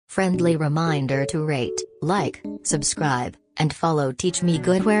Friendly reminder to rate, like, subscribe, and follow Teach Me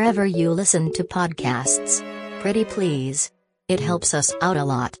Good wherever you listen to podcasts. Pretty please. It helps us out a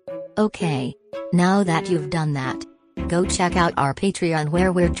lot. Okay. Now that you've done that, go check out our Patreon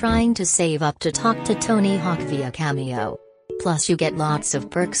where we're trying to save up to talk to Tony Hawk via Cameo. Plus you get lots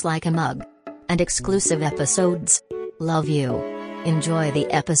of perks like a mug and exclusive episodes. Love you. Enjoy the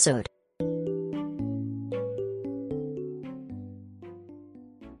episode.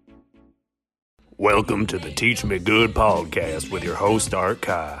 Welcome to the Teach Me Good podcast with your host, Art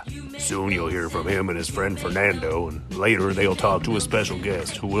Kai. Soon you'll hear from him and his friend Fernando, and later they'll talk to a special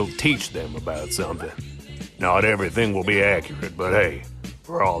guest who will teach them about something. Not everything will be accurate, but hey,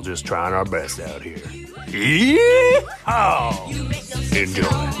 we're all just trying our best out here. Yeehaw! Enjoy.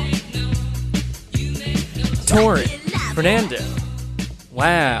 Torin, Fernando.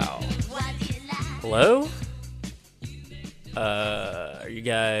 Wow. Hello? Are you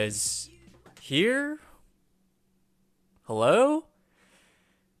guys here? Hello?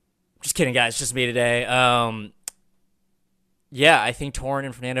 Just kidding, guys. Just me today. Yeah, I think Torin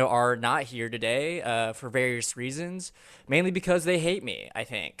and Fernando are not here today for various reasons. Mainly because they hate me, I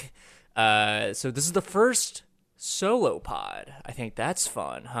think. So this is the first solo pod. I think that's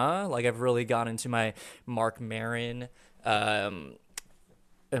fun, huh? Like, I've really gone into my Mark Maron, and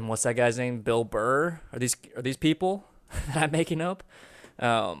what's that guy's name? Bill Burr? Are these people that I'm making up?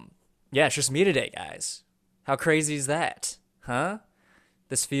 Yeah, it's just me today, guys. How crazy is that? Huh?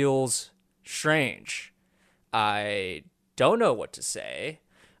 This feels strange. I don't know what to say.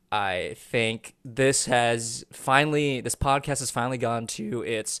 I think this podcast has finally gone to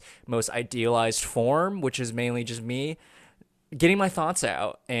its most idealized form, which is mainly just me getting my thoughts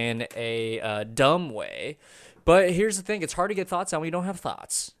out in a dumb way. But here's the thing. It's hard to get thoughts out when you don't have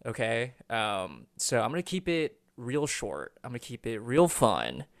thoughts, okay? So I'm going to keep it real short. I'm going to keep it real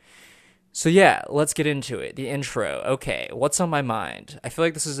fun. So yeah, let's get into it. The intro. Okay, what's on my mind? I feel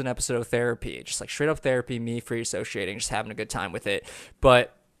like this is an episode of therapy, just like straight up therapy, me free associating, just having a good time with it.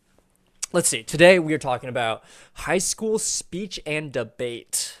 But let's see. Today we are talking about high school speech and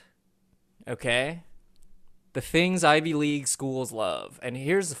debate. Okay? The things Ivy League schools love. And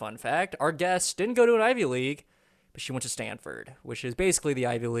here's the fun fact. Our guest didn't go to an Ivy League, but she went to Stanford, which is basically the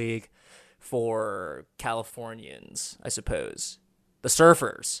Ivy League for Californians, I suppose. The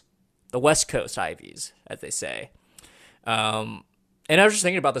surfers. The West Coast Ivies, as they say. And I was just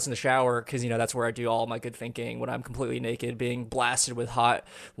thinking about this in the shower because, that's where I do all my good thinking when I'm completely naked, being blasted with hot,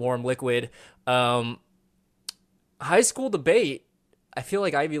 warm liquid. High school debate, I feel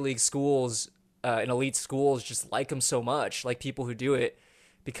like Ivy League schools and elite schools just like them so much, like people who do it,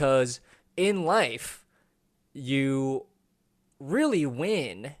 because in life, you really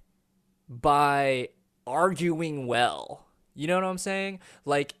win by arguing well. You know what I'm saying?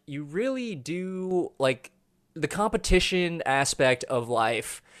 Like, you really do, like, the competition aspect of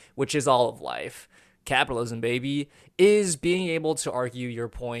life, which is all of life, capitalism, baby, is being able to argue your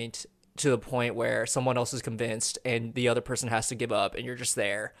point to the point where someone else is convinced and the other person has to give up and you're just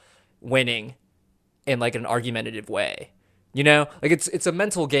there winning in, like, an argumentative way. Like, it's a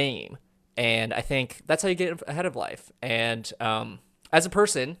mental game, and I think that's how you get ahead of life. And as a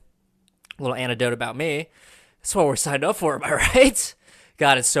person, a little anecdote about me, that's what we're signed up for, am I right?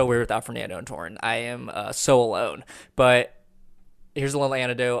 God, it's so weird without Fernando and Torin. I am so alone. But here's a little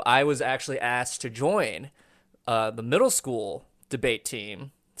anecdote. I was actually asked to join the middle school debate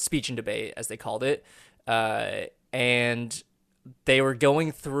team, speech and debate, as they called it. And they were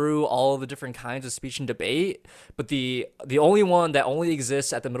going through all of the different kinds of speech and debate. But the only one that only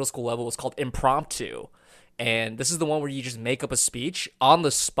exists at the middle school level is called impromptu. And this is the one where you just make up a speech on the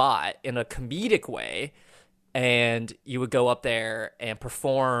spot in a comedic way. And you would go up there and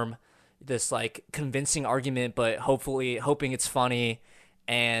perform this, like, convincing argument, but hoping it's funny.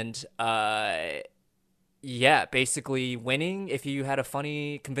 And, basically winning if you had a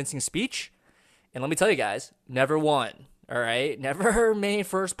funny, convincing speech. And let me tell you guys, never won, all right? Never made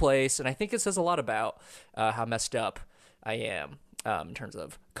first place. And I think it says a lot about how messed up I am in terms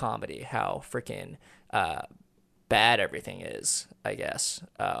of comedy, how freaking bad everything is, I guess,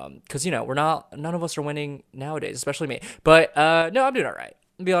 because none of us are winning nowadays, especially me. But no, I'm doing all right.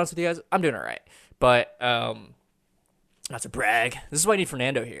 To be honest with you guys, I'm doing all right. But not to brag, this is why I need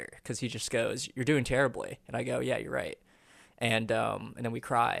Fernando here, because he just goes, "You're doing terribly," and I go, "Yeah, you're right," and then we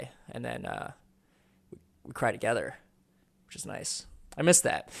cry, and then we cry together, which is nice. I miss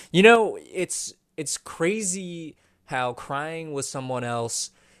that. It's crazy how crying with someone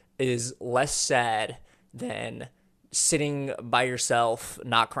else is less sad than sitting by yourself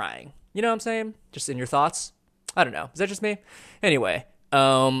not crying. You know what I'm saying? Just in your thoughts. I don't know. Is that just me? Anyway,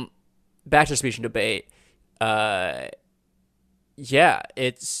 Back to speech and debate. Yeah,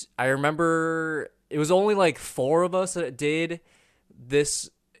 I remember it was only like 4 of us that did this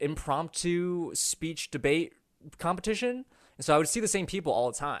impromptu speech debate competition. And so I would see the same people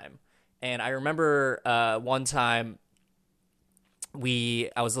all the time. And I remember one time I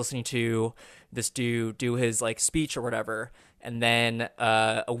was listening to this dude do his like speech or whatever. And then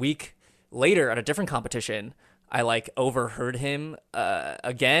a week later at a different competition, I like overheard him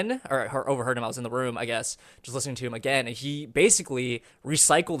again, or overheard him. I was in the room, I guess, just listening to him again. And he basically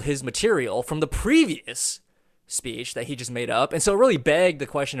recycled his material from the previous speech that he just made up. And so it really begged the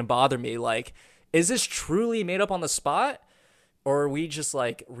question and bothered me, like, is this truly made up on the spot? Or are we just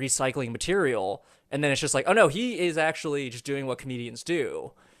like recycling material? And then it's just like, oh no, he is actually just doing what comedians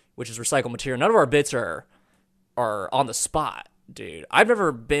do, which is recycle material. None of our bits are on the spot. Dude, I've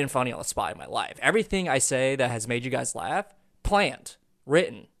never been funny on the spot in my life. Everything I say that has made you guys laugh, planned,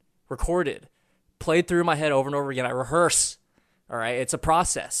 written, recorded, played through my head over and over again. I rehearse, all right? It's a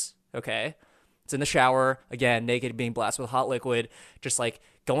process, okay? It's in the shower, again, naked, being blasted with hot liquid, just like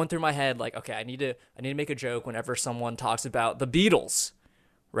going through my head like, okay, I need to make a joke whenever someone talks about the Beatles,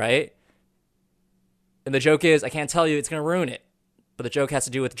 right? And the joke is, I can't tell you, it's going to ruin it. But the joke has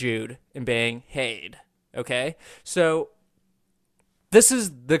to do with Jude and being Haid, okay? So this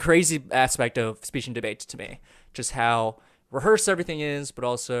is the crazy aspect of speech and debate to me. Just how rehearsed everything is, but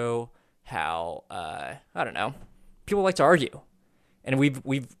also how, I don't know, people like to argue. And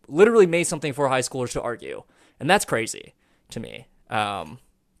we've literally made something for high schoolers to argue. And that's crazy to me.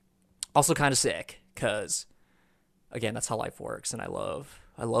 Also kind of sick, because, again, that's how life works, and I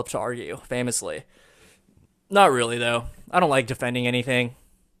love to argue, famously. Not really, though. I don't like defending anything.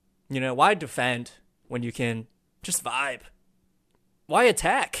 You know, why defend when you can just vibe? Why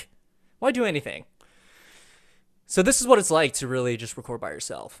attack? Why do anything? So this is what it's like to really just record by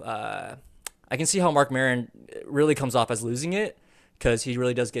yourself. I can see how Mark Maron really comes off as losing it, because he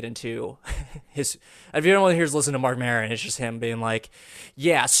really does get into his... If anyone here's listening to Mark Maron, it's just him being like,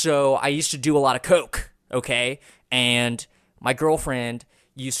 yeah, so I used to do a lot of coke, okay? And my girlfriend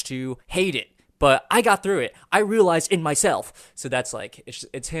used to hate it, but I got through it. I realized in myself. So that's like,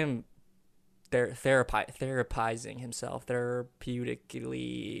 it's him therapizing himself,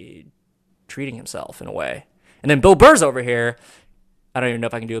 therapeutically treating himself in a way. And then Bill Burr's over here. I don't even know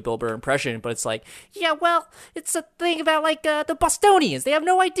if I can do a Bill Burr impression, but it's like, yeah, well, it's a thing about like the Bostonians. They have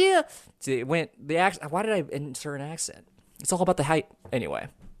no idea. See, why did I insert an accent? It's all about the height. Anyway,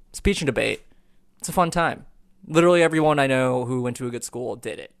 speech and debate. It's a fun time. Literally everyone I know who went to a good school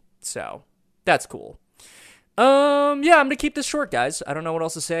did it. So that's cool. Yeah, I'm gonna keep this short, guys. I don't know what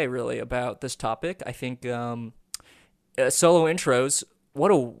else to say really about this topic. I think solo intros.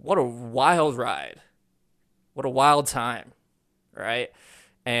 What a wild ride. What a wild time, right?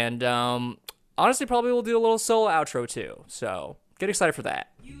 And honestly, probably we'll do a little solo outro too. So get excited for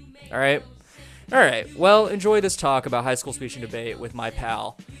that. All right. Well, enjoy this talk about high school speech and debate with my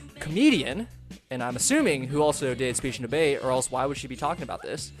pal, comedian, and I'm assuming who also did speech and debate, or else why would she be talking about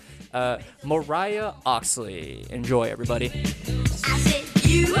this? Mariah Oxley. Enjoy, everybody. I said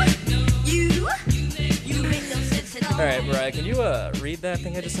you make no sense at all. All right, Mariah, can you read that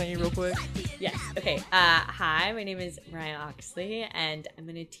thing I just sent you real quick? Yes. Okay. Hi, my name is Mariah Oxley, and I'm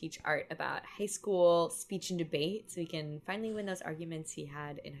going to teach Art about high school speech and debate so he can finally win those arguments he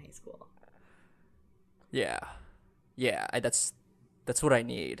had in high school. Yeah. That's what I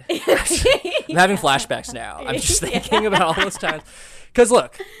need. I'm having flashbacks now. I'm just thinking about all those times. Because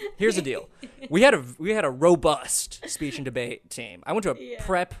look, here's the deal. We had a robust speech and debate team. I went to a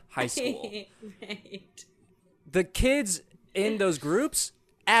prep high school. Right. The kids in those groups,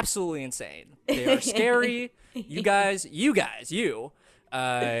 absolutely insane. They are scary. You guys,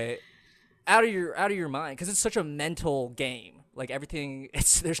 out of your mind, because it's such a mental game. Like everything,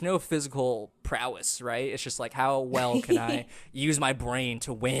 there's no physical prowess, right? It's just like, how well can I use my brain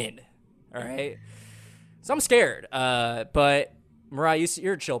to win? All right. So I'm scared. But Mariah,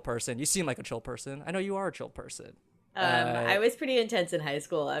 you're a chill person. You seem like a chill person. I know you are a chill person. I was pretty intense in high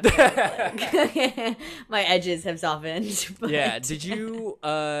school. I feel like my edges have softened. But... Yeah. Did you?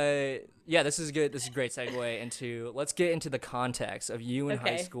 This is good. This is a great segue into. Let's get into the context of you in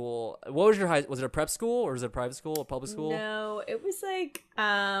high school. What was your high? Was it a prep school or was it a private school or public school? No, it was like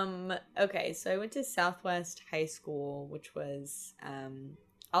okay. So I went to Southwest High School, which was I'm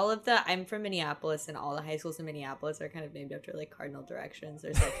from Minneapolis, and all the high schools in Minneapolis are kind of named after like cardinal directions.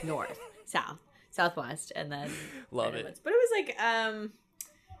 There's like north, south, southwest, and then love it. But it was like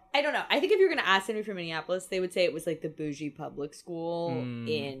I don't know. I think if you're gonna ask somebody from Minneapolis, they would say it was like the bougie public school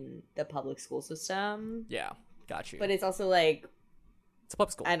in the public school system. Yeah, got you. But it's also like It's a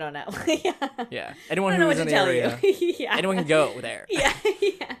public school. I don't know. Yeah. Yeah. I Anyone don't know who's what in to the tell area, you. Yeah. anyone can go there. Yeah.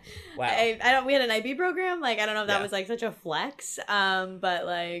 Yeah. Wow. I don't. We had an IB program. Like, I don't know if that Yeah. was like such a flex. But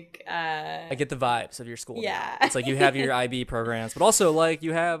like, I get the vibes of your school. now. Yeah. It's like you have your IB programs, but also like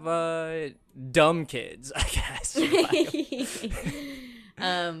you have dumb kids, I guess.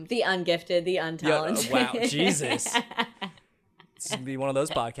 The ungifted, the untalented. wow, Jesus. It's gonna be one of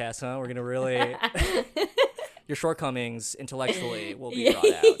those podcasts, huh? We're gonna really your shortcomings intellectually will be brought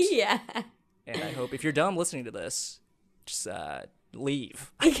out. Yeah. And I hope if you're dumb listening to this, just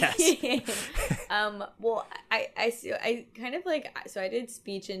leave, I guess. Well, I kind of like, so I did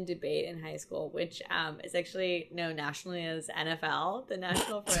speech and debate in high school, which is actually known nationally as NFL, the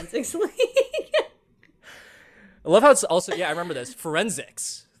National Forensics League. I love how it's also, I remember this,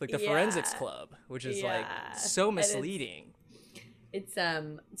 forensics, like the Yeah. forensics club, which is like Yeah. so And it's- misleading. It's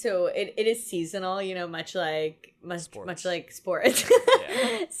so it is seasonal, much like Sports. much like sports.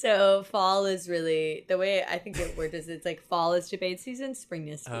 Yeah. So fall is really the way I think it worked is it's like fall is debate season, spring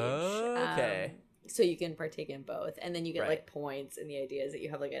is speech. Okay. So you can partake in both, and then you get Right. like points, and the idea is that you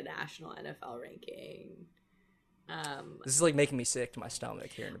have like a national NFL ranking. This is like making me sick to my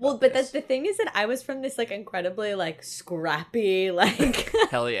stomach hearing about Well, but this. that's the thing is that I was from this like incredibly like scrappy like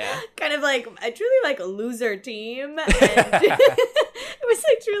Hell yeah. kind of like a truly like loser team, and it was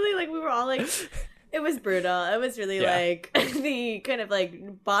like truly like we were all like it was brutal. It was really Yeah. like the kind of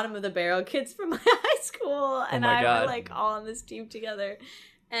like bottom of the barrel kids from my high school, and my I God. were like all on this team together.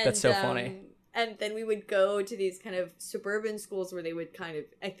 And, That's so funny. And then we would go to these kind of suburban schools where they would kind of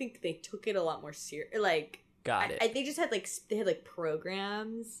I think they took it a lot more serious. Like Got it. they just had like they had like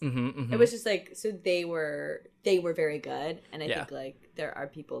programs. Mm-hmm. It was just like so they were very good, and I Yeah. think like there are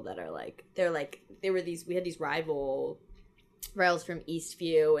people that are like they were these we had these rivals from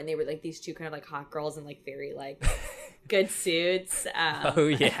Eastview, and they were like these two kind of like hot girls in like very like good suits. Oh,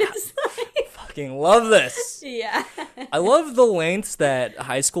 yeah. it's like- Fucking love this. yeah, I love the lengths that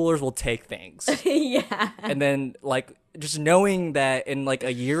high schoolers will take things. yeah, And then like just knowing that in like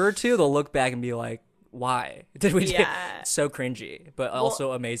a year or two they'll look back and be like, why did we do Yeah. so cringy, but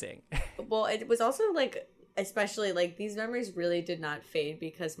also amazing. Well, it was also like especially like these memories really did not fade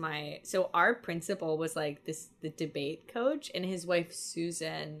because our principal was like the debate coach, and his wife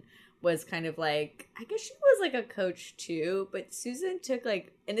Susan was kind of like I guess she was like a coach too, but Susan took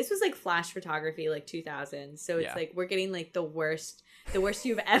like, and this was like flash photography like 2000, so it's Yeah. like we're getting like the worst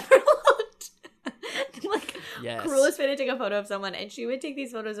you've ever looked. Like Yes. cruelest way to take a photo of someone, and she would take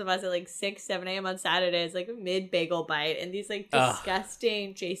these photos of us at like 6-7 a.m. on Saturdays, like mid bagel bite, and these like Ugh.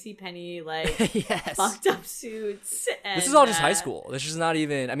 disgusting JCPenney like Yes. fucked up suits. And, This is all just high school. This is not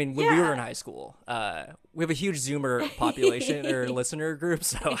even. I mean, when we were Yeah. in high school, we have a huge Zoomer population or listener group,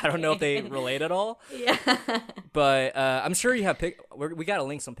 so I don't know if they relate at all. Yeah, But I'm sure you have we got to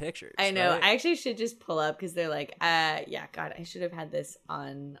link some pictures. I know. right? I actually should just pull up because they're like, yeah, God, I should have had this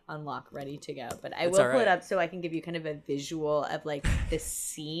on lock ready to go, but I It's will all pull it right. up so I can give you kind of a visual of like the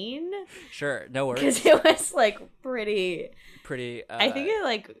scene Sure, no worries. because it was like pretty. Pretty. I think it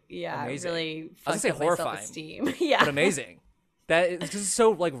like amazing. really I fucked was gonna say up my horrifying, self-esteem. Yeah, but amazing. This is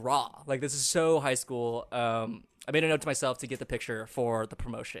so like raw. Like this is so high school. I made a note to myself to get the picture for the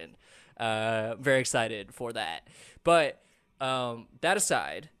promotion. Very excited for that. But that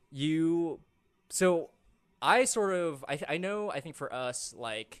aside, I know. I think for us,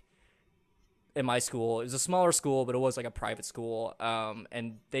 like in my school, it was a smaller school, but it was like a private school.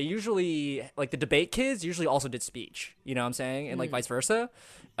 And they usually like the debate kids usually also did speech. You know what I'm saying, and like vice versa.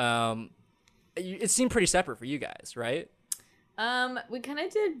 It seemed pretty separate for you guys, right? we kind of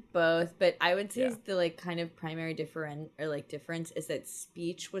did both, but I would say Yeah. the like kind of primary difference is that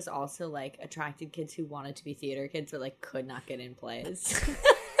speech was also like attracted kids who wanted to be theater kids but like could not get in plays.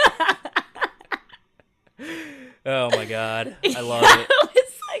 Oh my god, I love Yeah, it. it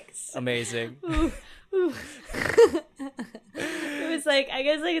was like so, Amazing. it was like I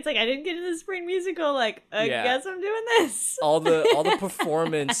guess like it's like I didn't get into the spring musical, like I Yeah. guess I'm doing this. All the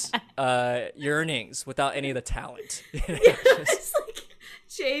performance yearnings without any of the talent. It's like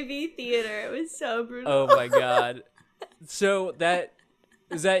JV theater. It was so brutal. Oh my god. So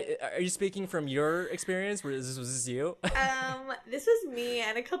are you speaking from your experience? Was this you? This was me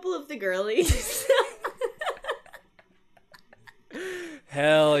and a couple of the girlies.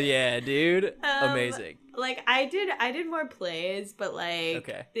 Hell yeah, dude. Amazing. Like I did more plays, but like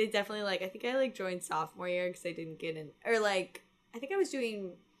Okay. they definitely like I think I like joined sophomore year because I didn't get in, or like I think I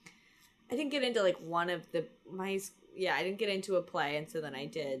didn't get into like one of I didn't get into a play, and so then I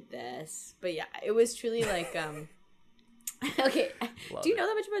did this. But yeah, it was truly like Okay. Love Do you it. know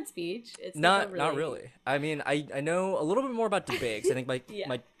that much about speech? It's like Not a not really. I mean, I know a little bit more about debates. I think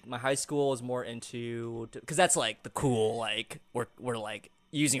Yeah. my high school is more into because that's like the cool like we're like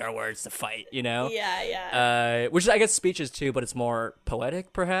using our words to fight, you know. Yeah, yeah. Which I guess speech is too, but it's more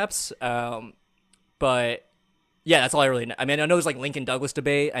poetic perhaps. But yeah, that's all I really know. I mean, I know there's like Lincoln Douglas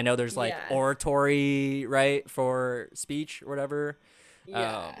debate. I know there's like Yeah. oratory, right, for speech or whatever.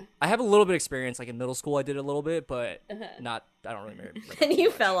 Yeah. I have a little bit of experience, like in middle school I did a little bit, but Uh-huh. not, I don't remember. And you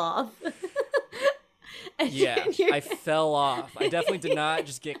fell off. And Yeah, you're- I fell off. I definitely did not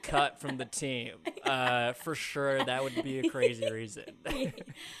just get cut from the team. For sure, that would be a crazy reason.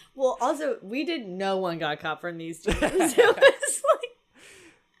 Well, also, no one got caught from these teams. It was like,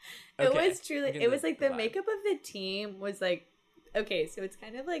 it Okay, was truly, I'm getting it was the like the vibe. makeup of the team was like, okay, so it's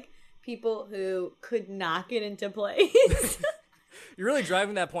kind of like people who could not get into plays. You're really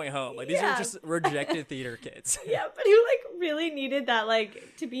driving that point home. Like, these are Yeah. just rejected theater kids. Yeah, but who like really needed that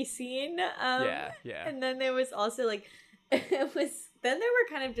like to be seen. Yeah, yeah. And then there was also like, it was, then there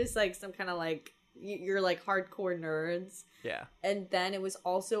were kind of just like some kind of like, you're like hardcore nerds. Yeah. And then it was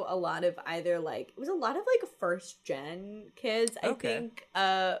also a lot of either like it was a lot of like first gen kids. I Okay. think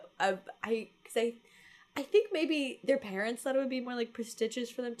I think maybe their parents thought it would be more like prestigious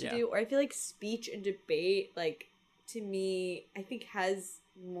for them to Yeah. do, or I feel like speech and debate like to me I think has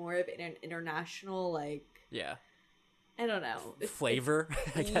more of an international like Yeah. I don't know Flavor,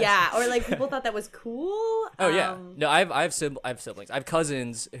 I guess. yeah, or like people thought that was cool. Oh yeah, no, I have siblings. I have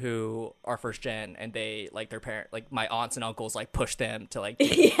cousins who are first gen, and they like their parent, like my aunts and uncles, like push them to like do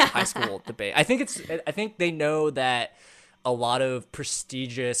Yeah. high school debate. I think they know that a lot of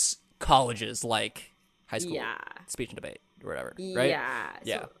prestigious colleges like high school Yeah. speech and debate or whatever, right? Yeah.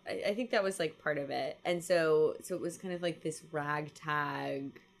 Yeah. So I think that was like part of it. And so it was kind of like this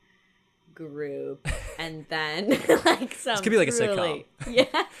ragtag group and then like some could be like a truly- Yeah.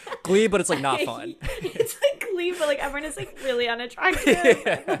 Glee, but it's like not fun. It's like Glee, but like everyone is like really unattractive.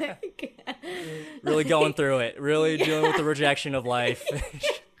 Like, Really going through it, really dealing with the rejection of life.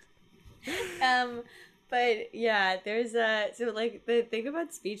 But yeah, there's so like the thing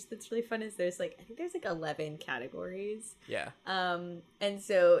about speech that's really fun is there's like I think there's like 11 categories. Yeah. And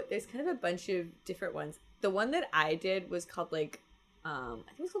so there's kind of a bunch of different ones. The one that I did was called like I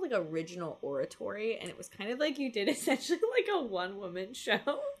think it was called like original oratory, and it was kind of like you did essentially like a one woman show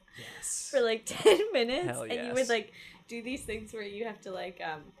Yes. for like 10 minutes. Hell And you yes. would like do these things where you have to like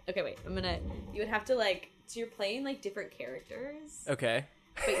okay wait, you would have to like so you're playing like different characters. Okay.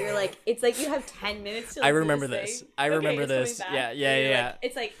 But you're like, it's like you have 10 minutes to. Like, I do remember this. this. Thing. I remember it's coming this. back. Yeah, And yeah, you're yeah. like-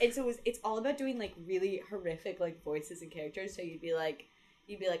 it's like, and so it's all about doing like really horrific like voices and characters. So you'd be like,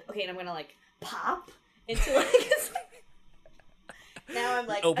 okay, and I'm gonna like pop into like. Now I'm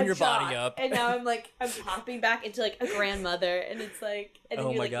like Open a your body jock, up. and now I'm popping back into like a grandmother, and it's like, and then Oh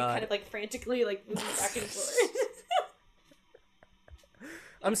you're my like you God. kind of like frantically like moving back and forth.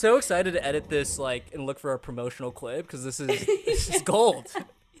 I'm so excited to edit this like and look for a promotional clip because this is gold.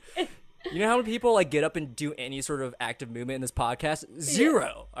 You know how many people like get up and do any sort of active movement in this podcast?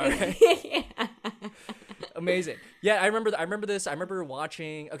 Zero. All right. Yeah. Amazing. Yeah, I remember this. I remember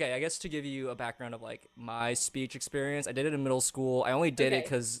watching. Okay, I guess to give you a background of like my speech experience, I did it in middle school. I only did it Okay.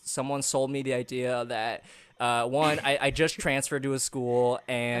 because someone sold me the idea that one, I just transferred to a school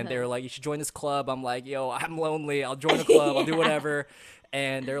and they were like, you should join this club. I'm like, yo, I'm lonely. I'll join the club. I'll do whatever.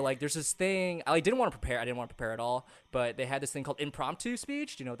 And they're like, there's this thing. I didn't want to prepare. I didn't want to prepare at all. But they had this thing called impromptu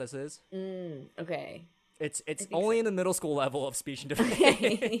speech. Do you know what this is? Okay. It's only in the middle school level of speech and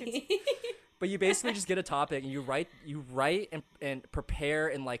debate. But you basically just get a topic and you write and prepare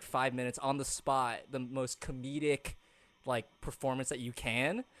in like 5 minutes on the spot the most comedic like performance that you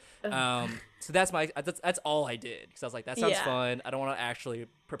can. So that's all I did because I was like, that sounds Yeah. fun. I don't want to actually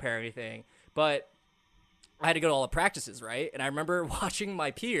prepare anything, but I had to go to all the practices, right? And I remember watching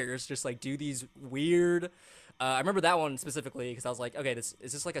my peers just like do these weird. I remember that one specifically because I was like, okay, is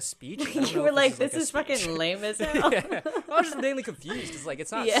this like a speech? I don't know You were if like, this this is like a speech. fucking lame as hell. Yeah. I was just mainly confused because like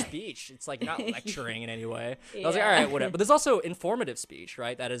it's not Yeah. speech. It's like not lecturing in any way. I was like, Yeah. all right, whatever. But there's also informative speech,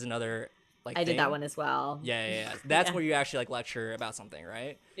 right? That is another like. I did that thing. one as well. Yeah. That's Yeah. where you actually like lecture about something,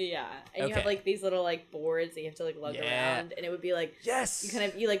 right? Yeah, and you have Okay. like these little like boards that you have to like lug Yeah. around, and it would be like Yes.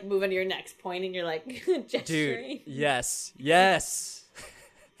 you like move on to your next point, and you're like gesturing. Dude. Yes.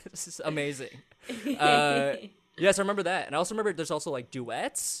 This is amazing. Yes, I remember that, and I also remember there's also like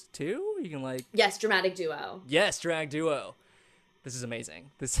duets too. You can like Yes, dramatic duo. drag duo. This is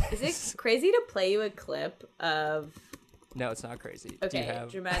amazing. This Is it crazy to play you a clip of No, it's not crazy. Do okay you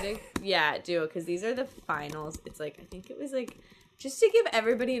have dramatic? Yeah, duo because these are the finals. It's like I think it was like just to give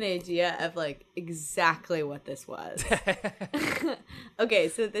everybody an idea of like exactly what this was. Okay,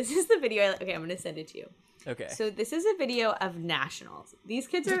 so this is the video. Okay, I'm gonna send it to you. Okay. So this is a video of nationals. These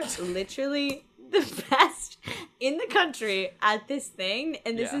kids are literally the best in the country at this thing,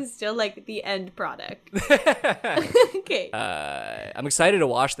 and this is still like the end product. Okay. I'm excited to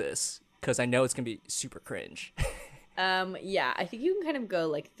watch this because I know it's gonna be super cringe. Yeah, I think you can kind of go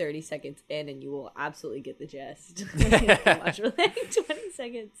like 30 seconds in, and you will absolutely get the gist. You can watch for like 20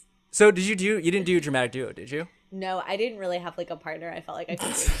 seconds. So you didn't do a dramatic duo, did you? No, I didn't really have like a partner. I felt like I could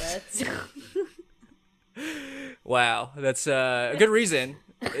do this. Wow, that's a good reason.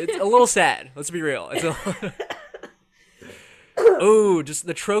 It's a little sad. Let's be real. It's oh, just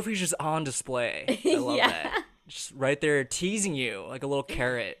the trophy's just on display. I love that. Just right there, teasing you like a little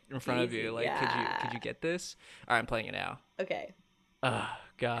carrot in front of you. Like, could you get this? All right, I'm playing it now. Okay. Oh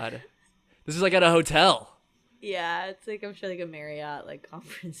God, this is like at a hotel. Yeah, it's like I'm sure like a Marriott like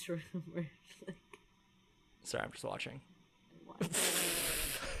conference room. Or, like... Sorry, I'm just watching.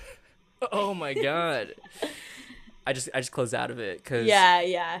 Oh my God. I just closed out of it because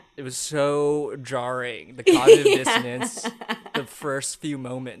it was so jarring. The cognitive dissonance, the first few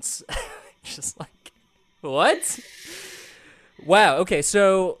moments, just like, what? Wow. Okay,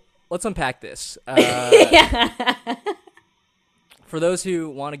 so let's unpack this. For those who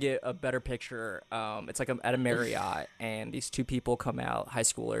want to get a better picture, it's like I'm at a Marriott, and these two people come out, high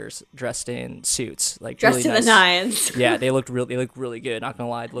schoolers, dressed in suits, like dressed really to nice. the nines. Yeah, they looked really good. Not gonna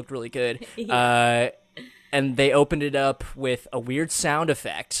lie, they looked really good. And they opened it up with a weird sound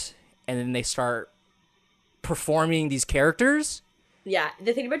effect, and then they start performing these characters. Yeah,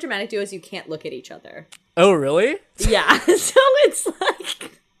 the thing about dramatic duo is you can't look at each other. Oh, really? Yeah, so it's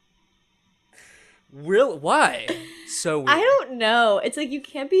like... Real? Why? So weird. I don't know. It's like you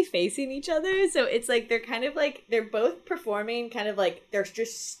can't be facing each other, so it's like they're kind of like, they're both performing kind of like, they're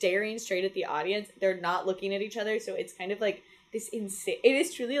just staring straight at the audience. They're not looking at each other, so it's kind of like this insane... It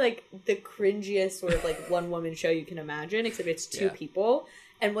is truly like the cringiest sort of like one-woman show you can imagine, except it's two people.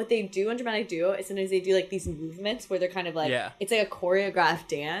 And what they do on dramatic duo is sometimes they do like these movements where they're kind of like, it's like a choreographed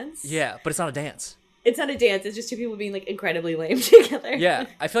dance. Yeah, but it's not a dance. It's not a dance. It's just two people being like incredibly lame together. Yeah,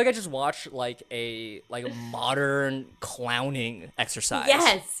 I feel like I just watched like a modern clowning exercise.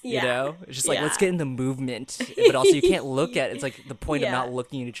 Yes, yeah. You know, it's just like let's get in the movement, but also you can't look at. It's like the point of not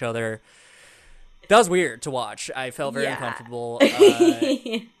looking at each other. That was weird to watch. I felt very uncomfortable.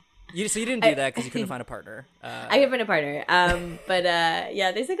 So you didn't do that because you couldn't find a partner. I couldn't find a partner. But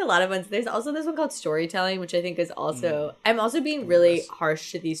yeah, there's like a lot of ones. There's also this one called Storytelling, which I think is also... I'm also being really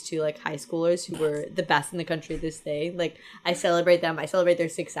harsh to these two like high schoolers who were the best in the country this day. Like, I celebrate them. I celebrate their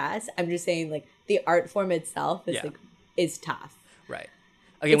success. I'm just saying like the art form itself is like is tough. Right.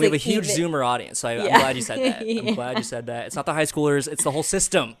 Again, we have a huge Zoomer audience, so I'm glad you said that. I'm glad you said that. It's not the high schoolers, it's the whole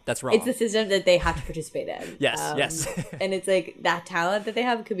system that's wrong. It's the system that they have to participate in. Yes. And it's like that talent that they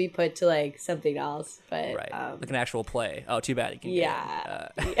have could be put to like something else. But like an actual play. Oh, too bad you can yeah.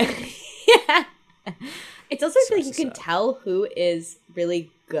 It's also I feel like you can tell who is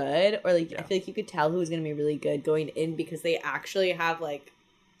really good, or like I feel like you could tell who's going to be really good going in because they actually have like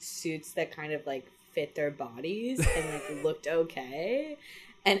suits that kind of like fit their bodies and like looked okay.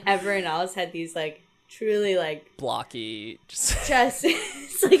 And everyone else had these like truly like blocky, just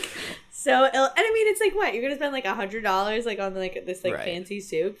it's like so ill. And I mean, it's like what you're gonna spend like $100 like on like this like fancy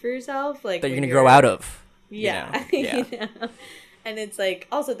suit for yourself, like that you're gonna grow out of. Yeah, you know? And it's like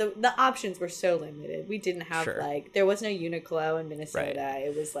also the options were so limited. We didn't have like there was no Uniqlo in Minnesota.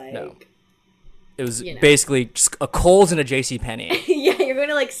 It was like it was basically just a Kohl's and a JCPenney. Yeah, you're going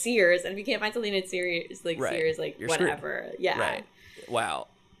to like Sears, and if you can't find something at Sears, like Sears, like you're whatever. Screwed. Yeah. Right. Wow.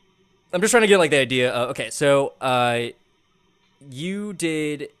 I'm just trying to get like the idea. Okay, so you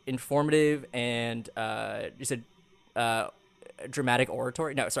did informative and you said dramatic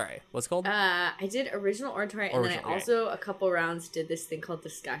oratory. No, sorry, what's it called? I did original oratory, and then I also a couple rounds did this thing called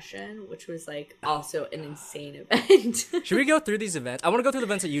discussion, which was like also an insane event. Should we go through these events? I want to go through the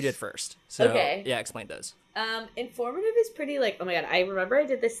events that you did first. So yeah, explain those. Informative is pretty like, oh my god, I remember I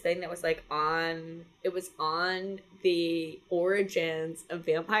did this thing that was like on the origins of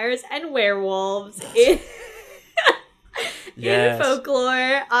vampires and werewolves in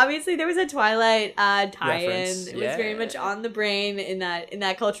folklore. Obviously there was a Twilight tie-in. It was very much on the brain in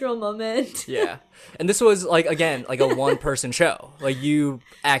that cultural moment. Yeah. And this was like, again, like a one-person show. Like you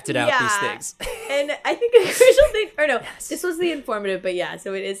acted out these things. And I think the crucial thing, or no, this was the informative, but yeah,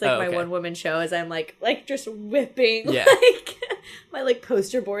 so it is like my one-woman show as I'm like just whipping like my like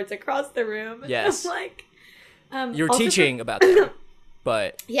poster boards across the room. Yes. I'm like you're teaching about that.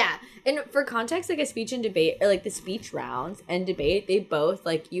 But Yeah, and for context, like a speech and debate, or like the speech rounds and debate, they both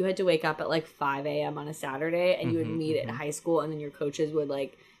like you had to wake up at like 5 a.m. on a Saturday, and you would meet at high school, and then your coaches would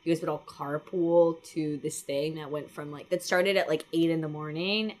like you guys would all carpool to this thing that went from like that started at like 8 in the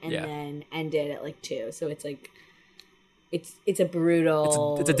morning and Yeah. then ended at like 2. So it's like it's a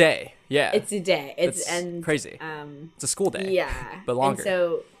brutal. it's a day. Yeah. It's a day. It's It's and crazy. It's a school day. Yeah, But longer. And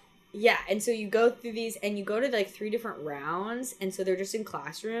so yeah, and so you go through these, and you go to like 3 different rounds, and so they're just in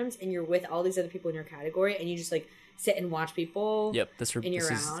classrooms, and you're with all these other people in your category, and you just like sit and watch people. Yep. This in your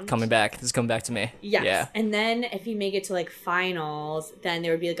is round. coming back. This is coming back to me. Yes. Yeah. And then if you make it to like finals, then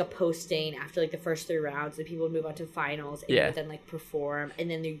there would be like a posting after like the first 3 rounds, and people would move on to finals, and you Yeah. would then like perform, and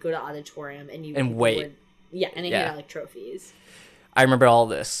then you go to auditorium, and you And people wait. would- yeah, and they Yeah. hand out like trophies. I remember all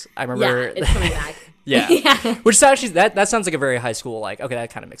this. I remember. Yeah, it's coming back. Yeah. Yeah. Which is actually that sounds like a very high school, like, okay,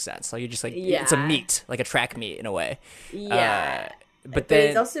 that kind of makes sense. Like you just like it's a Yeah. meet, like a track meet in a way. Yeah. But But then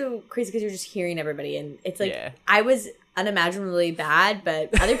it's also crazy because you're just hearing everybody, and it's like Yeah. I was unimaginably bad,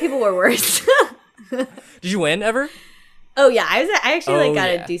 but other people were worse. did you win ever? Oh yeah, I actually Oh, like got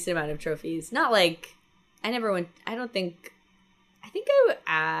yeah. a decent amount of trophies. Not like I never went. I don't think. I think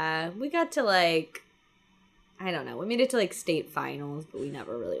we got to like. I don't know. We made it to like state finals, but we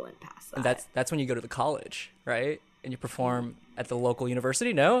never really went past that. And that's when you go to the college, right? And you perform at the local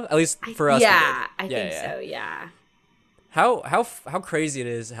university. No, at least for us. we Yeah, did. I think so. Yeah. How crazy it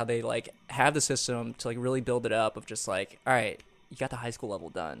is how they like have the system to like really build it up of just like, all right, you got the high school level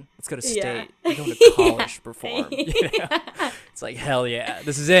done. Let's go to state. Yeah. We're going to college to perform. You know? It's like hell yeah,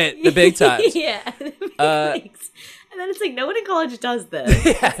 this is it, the big times. Yeah. Uh, And then it's like no one in college does this.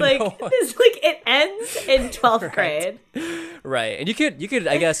 It's like no one. it's like it ends in 12th grade. Right, and you could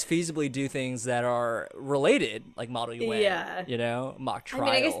I guess feasibly do things that are related, like Model UN. Yeah. You know, mock I trial.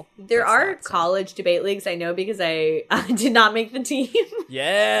 mean, I guess there That's are not- college debate leagues. I know because I did not make the team.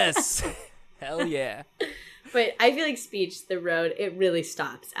 Yes. Hell yeah. But I feel like speech, the road, it really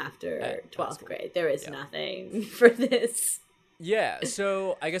stops after At 12th grade. There is Yeah. nothing for this. Yeah,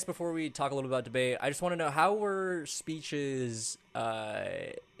 so I guess before we talk a little about debate, I just want to know, how were speeches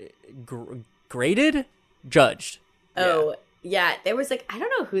graded? Judged? Oh, yeah. There was like, I don't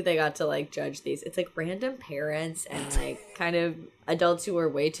know who they got to like judge these. It's like random parents and like kind of adults who are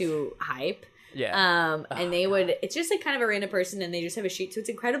way too hype. Yeah. And they would, it's just like kind of a random person and they just have a sheet. So it's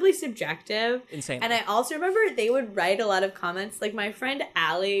incredibly subjective. Insane. And I also remember they would write a lot of comments. Like my friend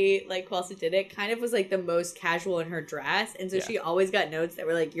Allie, like who also did it, kind of was like the most casual in her dress. And so Yeah. she always got notes that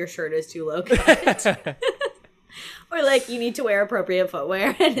were like, your shirt is too low cut. Or like, you need to wear appropriate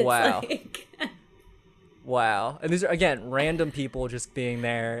footwear. And it's Wow. like... Wow. And these are, again, random people just being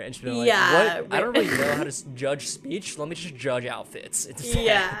there and just being like, Yeah, what? I don't really know how to judge speech. Let me just judge outfits. instead."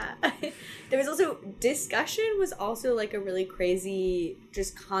 Yeah. There was also discussion was also like a really crazy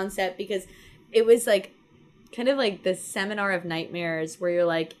just concept because it was like kind of like the seminar of nightmares where you're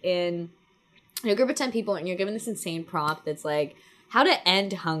like in a group of 10 people and you're given this insane prompt that's like how to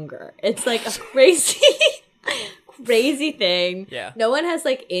end hunger. It's like a crazy crazy thing. Yeah. No one has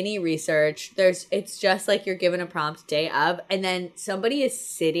like any research. It's just like you're given a prompt day of, and then somebody is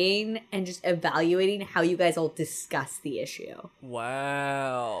sitting and just evaluating how you guys all discuss the issue.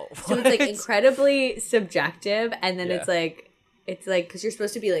 Wow. So it's like What? incredibly subjective, and then Yeah. it's like because you're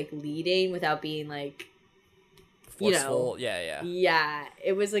supposed to be like leading without being like, you know. Forceful. Yeah. Yeah,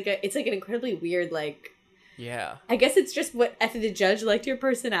 it was like it's like an incredibly weird like. Yeah. I guess it's just what after the judge liked your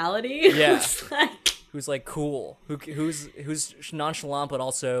personality. Yeah. It's like Who's like cool? Who's nonchalant but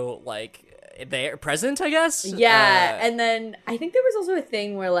also like there present? I guess. yeah, and then I think there was also a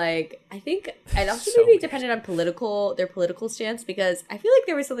thing where like I think it also So maybe weird. depended on their political stance because I feel like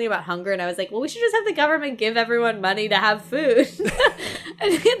there was something about hunger and I was like, well, we should just have the government give everyone money to have food.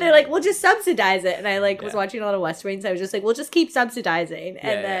 And they're like, we'll just subsidize it. And I like was Yeah. watching a lot of West Wing, so I was just like, we'll just keep subsidizing. Yeah,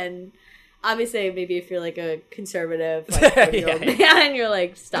 And yeah. then obviously maybe if you're like a conservative like 40-year-old Yeah. man, you're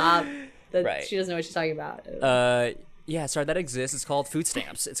like, stop. That Right. She doesn't know what she's talking about. Yeah, sorry, that exists. It's called food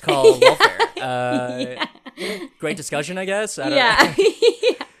stamps. It's called welfare. Great discussion, I guess. I don't Yeah.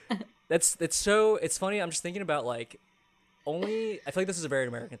 It's funny. I'm just thinking about like I feel like this is a very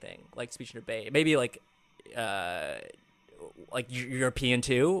American thing, like speech and debate. Maybe like European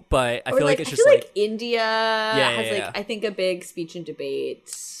too, but I Or feel like it's I just feel like India has yeah, like yeah. I think a big speech and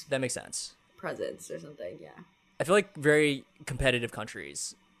debate that makes sense. presence or something. Yeah. I feel like very competitive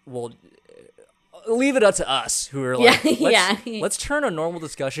countries will leave it up to us who are like, Yeah, let's turn a normal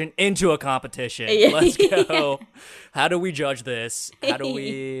discussion into a competition. Yeah. Let's go. How do we judge this? How do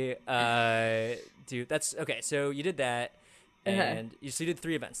we do that's okay, so you did that. And you did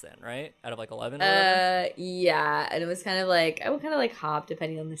 3 events then, right? Out of like 11 or whatever? Yeah, and it was kind of like I would kind of like hop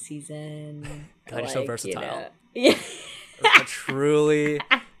depending on the season. God, you're so versatile. Yeah. A truly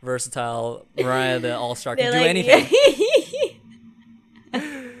versatile Mariah, the all-star, can They're do like- anything.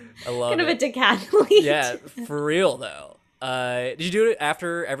 I love kind of it. a decathlete. Yeah, for real though. Did you do it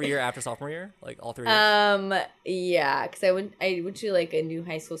every year after sophomore year, like all 3 years? Yeah, because I went to like a new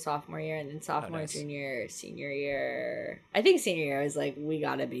high school sophomore year, and then sophomore, nice. junior, senior year. I think senior year I was like, we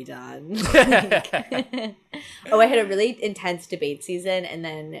gotta be done. Oh, I had a really intense debate season, and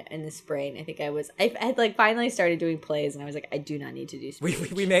then in the spring, I think I had like finally started doing plays, and I was like, I do not need to do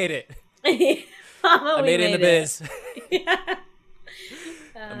speech. We made it. I I made it in the biz. Yeah.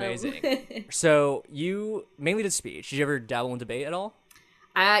 Amazing. So you mainly did speech. Did you ever dabble in debate at all?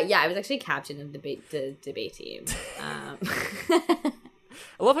 Yeah, I was actually captain of the debate team. I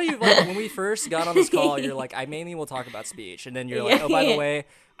love how you like when we first got on this call, you're like, I mainly will talk about speech, and then you're like, oh, by the way,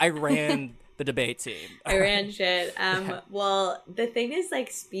 I ran the debate team. I ran shit. Well, the thing is,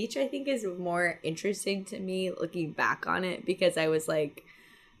 like, speech, I think, is more interesting to me looking back on it because I was like,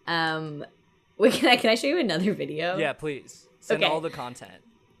 wait, can I show you another video? Yeah, please send Okay. all the content.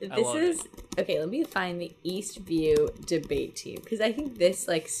 I This love is it. okay. Let me find the Eastview debate team because I think this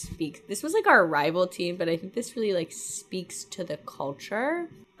like speaks. This was like our rival team, but I think this really like speaks to the culture.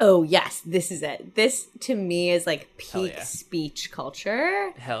 Oh yes, this is it. This to me is like Hell peak yeah. speech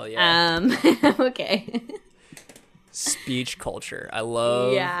culture. Hell yeah. Okay. Speech culture. I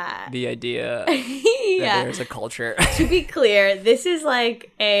love Yeah. the idea that Yeah. there's a culture. To be clear, this is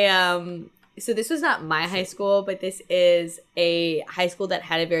like a so this was not my high school, but this is a high school that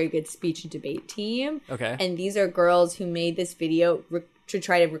had a very good speech and debate team. Okay. And these are girls who made this video to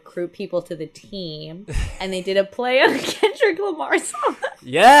try to recruit people to the team, and they did a play on a Kendrick Lamar song.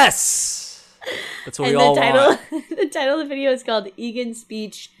 Yes. That's what And we all want. the title of the video is called Egan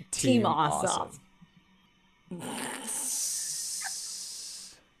Speech Team Awesome.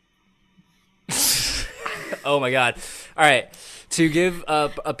 Oh my god. All right. To give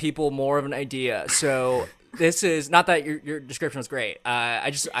people more of an idea. So this is not that your description was great.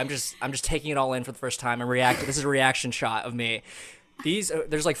 I'm just taking it all in for the first time and reacting. This is a reaction shot of me.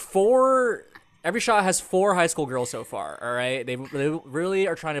 There's like 4. Every shot has 4 high school girls so far. All right, they really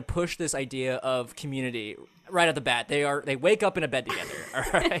are trying to push this idea of community right at the bat. They wake up in a bed together. All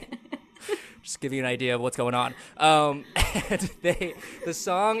right. Just give you an idea of what's going on. And the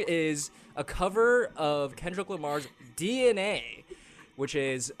song is a cover of Kendrick Lamar's DNA, which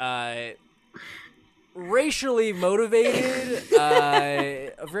is racially motivated,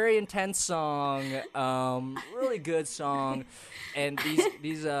 a very intense song, really good song. And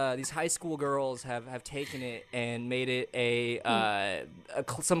these high school girls have taken it and made it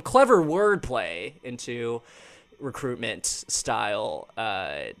some clever wordplay into recruitment style.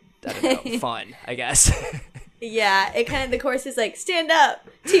 I don't know, fun, I guess. Yeah, it kind of the chorus is like stand up,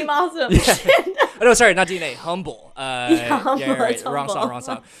 team awesome. Stand up. Oh, no, sorry, not DNA, Humble. Humble, yeah, right. it's Wrong Humble.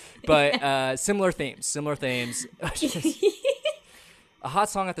 song. But similar themes. Just a hot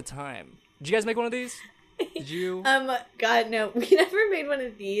song at the time. Did you guys make one of these? Did you? God, no, we never made one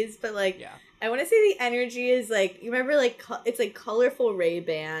of these, but like, Yeah. I want to say the energy is like, you remember like, it's like colorful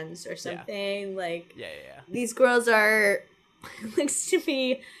Ray-Bans or something. Like, Yeah. these girls are, looks to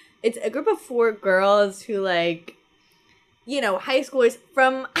me, it's a group of 4 girls who like, you know, high schoolers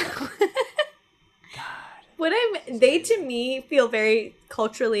from, they to me feel very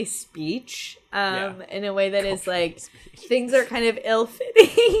culturally speech, in a way that is like, things are kind of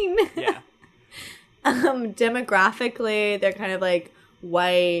ill-fitting. Yeah. Demographically, they're kind of like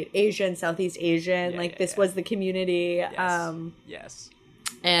white, Asian, Southeast Asian. Yeah, like yeah, this yeah. was the community. Yes. Yes.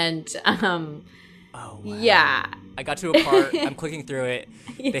 And Oh, wow. yeah. I got to a part, I'm clicking through it.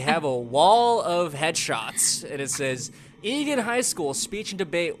 They have a wall of headshots, and it says, Egan High School Speech and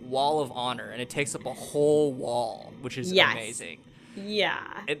Debate Wall of Honor, and it takes up a whole wall, which is Yes. amazing. Yeah.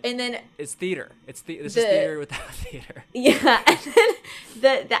 And then It's theater. This is theater without theater. yeah, and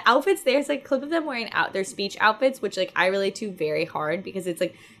then the outfits, there's like a clip of them wearing their speech outfits, which like I relate to very hard because it's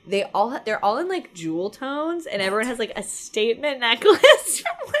like they're all in like jewel tones, and everyone has like a statement necklace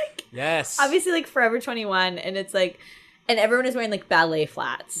from like Yes. obviously like Forever 21, and it's like, and everyone is wearing like ballet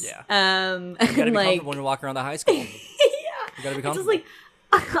flats. Yeah. And You gotta be like comfortable when you're walking around the high school. yeah, You gotta be it's comfortable. just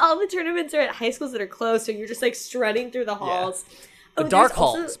like all the tournaments are at high schools that are closed, so you're just like strutting through the halls. The Oh, dark there's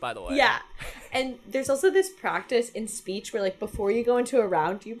also- halls, by the way. Yeah. And there's also this practice in speech where, like, before you go into a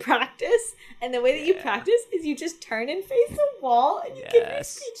round, you practice. And the way that you practice is you just turn and face the wall and you give your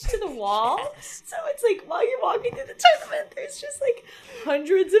Yes. speech to the wall. Yes. So it's like while you're walking through the tournament, there's just like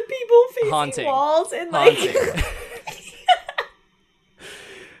hundreds of people facing Haunting. walls and like. Haunting.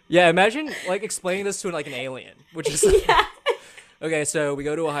 Yeah, imagine like explaining this to like an alien, which is okay. So we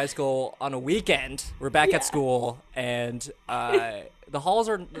go to a high school on a weekend. We're back at school, and the halls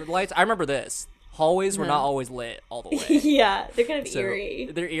are the lights. I remember this. Hallways were not always lit all the way. Yeah, they're kind of So eerie.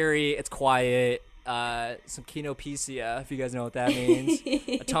 they're eerie. It's quiet. Some kinopecia, if you guys know what that means,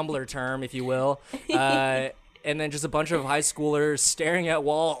 a Tumblr term, if you will. And then just a bunch of high schoolers staring at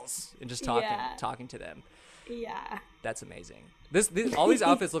walls and just talking to them. Yeah. That's amazing. All these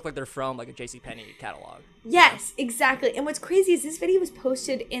outfits look like they're from like a JCPenney catalog. Yes, exactly. And what's crazy is this video was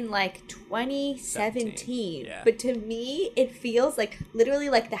posted in like 2017. Yeah. But to me, it feels like literally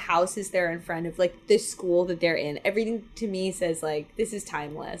like the houses they're in front of, like the school that they're in. Everything to me says like this is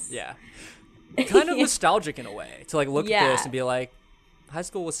timeless. Yeah. Kind of nostalgic in a way to like look at this and be like, high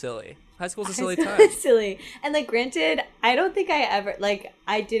school was silly. High school's a silly time. Silly. And like granted, I don't think I ever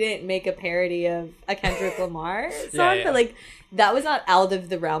I didn't make a parody of a Kendrick Lamar song, but like that was not out of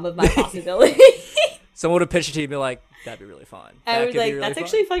the realm of my possibility. Someone would have pitched it to you and be like, that'd be really fun. I was like, that's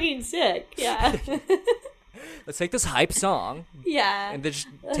actually fucking sick. Yeah. Let's take this hype song. Yeah. And then just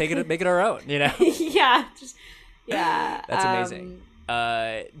make it our own, you know? Yeah. That's amazing.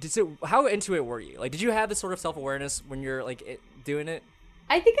 How into it were you? Like, did you have this sort of self-awareness when you're like doing it?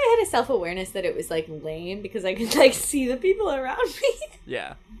 I think I had a self-awareness that it was like lame because I could like see the people around me.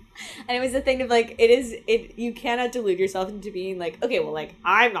 Yeah. And it was the thing of like you cannot delude yourself into being like, okay, well, like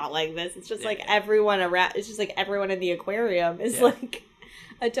I'm not like this. It's just like everyone around. It's just like everyone in the aquarium is like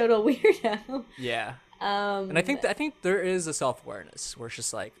a total weirdo. Yeah. And I think there is a self-awareness where it's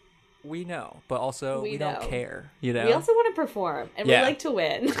just like, we know, but also we don't care. You know. We also want to perform, and we like to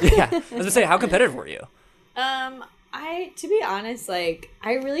win. Yeah. I was gonna say, how competitive were you? To be honest, like,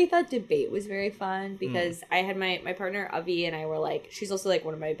 I really thought debate was very fun because I had my partner, Avi, and I were, like, she's also, like,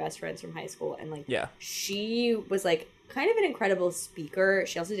 one of my best friends from high school, and, like, she was, like, kind of an incredible speaker.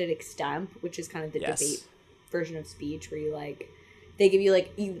 She also did extemp, which is kind of the debate version of speech where you, like, they give you,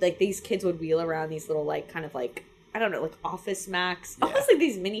 like, these kids would wheel around these little, like, kind of, like, I don't know, like, Office Max, almost like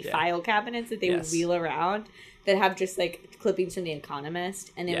these mini file cabinets that they would wheel around that have just, like, clippings from The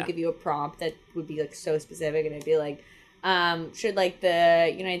Economist, and they would give you a prompt that would be, like, so specific, and it'd be, like, should, like,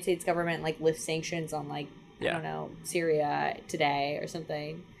 the United States government, like, lift sanctions on, like, I don't know, Syria today or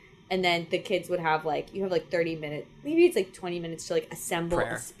something? And then the kids would have, like, you have, like, 30 minutes, maybe it's, like, 20 minutes to, like, assemble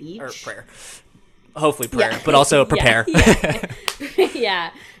a speech. Or prayer. Hopefully prayer, but also prepare.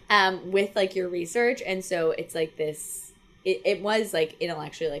 With, like, your research. And so it's, like, this... It was, like,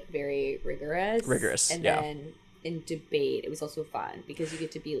 intellectually, like, very rigorous. And then in debate, it was also fun because you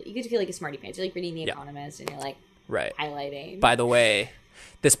get to feel like a smarty pants. You're, like, reading The Economist and you're, like, highlighting. By the way,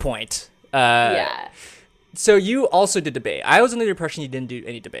 this point. So you also did debate. I was under the impression you didn't do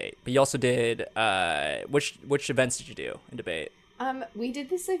any debate, but you also did, which events did you do in debate? We did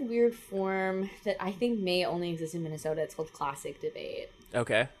this, like, weird form that I think may only exist in Minnesota. It's called Classic Debate.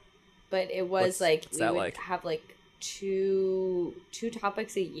 Okay. But it was, we would like? have, like, two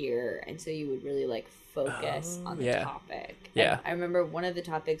topics a year, and so you would really, like, focus on the topic. Yeah. And I remember one of the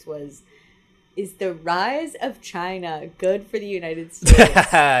topics was, is the rise of China good for the United States?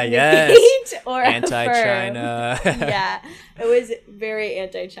 Yes. Or anti-China. Yeah. It was very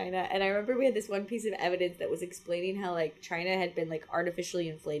anti-China. And I remember we had this one piece of evidence that was explaining how, like, China had been, like, artificially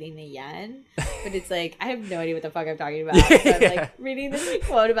inflating the yen. But it's like, I have no idea what the fuck I'm talking about. So I'm, like, reading this, like,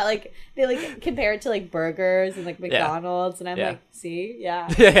 quote about, like, they, like, compare it to, like, burgers and, like, McDonald's. And I'm like, see?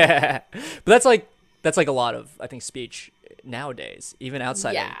 Yeah. Yeah. But that's like a lot of, I think, speech nowadays, even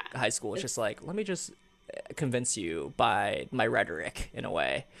outside of high school. It's just like, let me just convince you by my rhetoric in a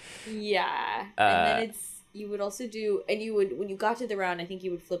way. Yeah. And then you would also do, and you would, when you got to the round, I think you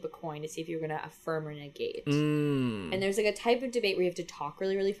would flip a coin to see if you were going to affirm or negate. And there's, like, a type of debate where you have to talk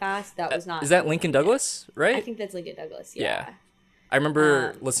really, really fast. That was not. Is that Lincoln Douglas, right? I think that's Lincoln Douglas. Yeah. I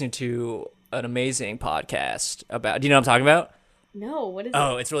remember listening to an amazing podcast about, do you know what I'm talking about? No, what is it?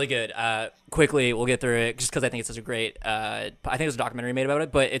 Oh, it's really good. Quickly, we'll get through it just because I think it's such a great. I think there's a documentary made about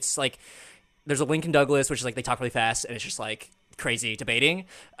it, but it's like there's a Lincoln Douglas, which is like they talk really fast, and it's just like crazy debating.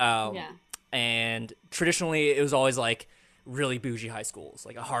 And traditionally, it was always like really bougie high schools,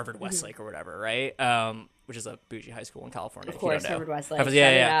 like a Harvard Westlake or whatever, right? Which is a bougie high school in California. Of course, Harvard Westlake.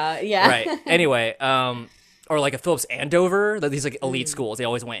 Yeah. Right. Anyway, or like a Phillips Andover, these like elite schools, they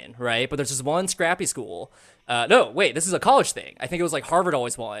always win, right? But there's this one scrappy school. No, wait, this is a college thing. I think it was like Harvard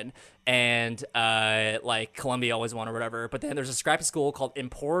always won, and like Columbia always won or whatever. But then there's a scrappy school called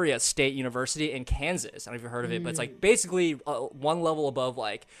Emporia State University in Kansas. I don't know if you've heard of it, but it's like basically one level above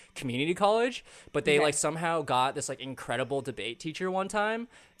like community college. But they like somehow got this like incredible debate teacher one time.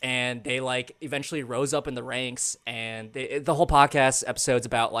 and they like eventually rose up in the ranks, and the whole podcast episode's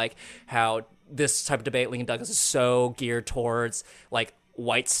about like how this type of debate, Lincoln Douglas, is so geared towards like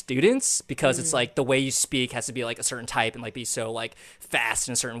white students because it's like the way you speak has to be like a certain type and like be so like fast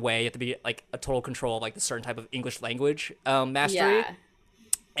in a certain way. You have to be like a total control of like the certain type of English language mastery. Yeah.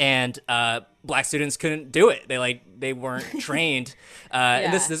 And black students couldn't do it. They weren't trained.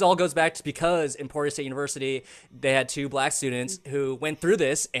 And this all goes back to because in Porter State University they had 2 black students who went through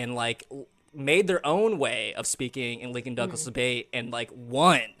this and like made their own way of speaking in Lincoln Douglas debate and like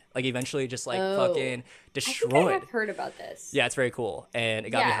won. Like eventually just like fucking destroyed. I think I have heard about this. Yeah, it's very cool, and it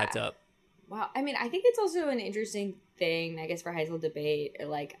got me hyped up. Wow. I mean, I think it's also an interesting thing, I guess, for high school debate.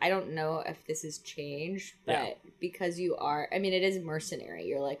 Like, I don't know if this has changed, but because you are, I mean, it is mercenary.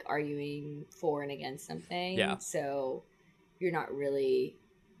 You're like arguing for and against something. Yeah. So you're not really,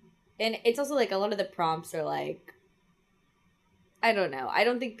 and it's also like a lot of the prompts are like, I don't know. I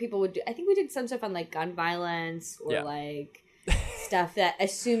don't think people would do, I think we did some stuff on like gun violence or like stuff that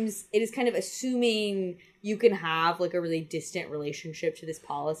assumes, it is kind of assuming you can have like a really distant relationship to this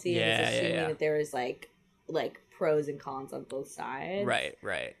policy, and it's assuming that there is like pros and cons on both sides.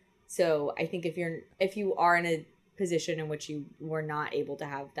 Right. So I think if you are in a position in which you were not able to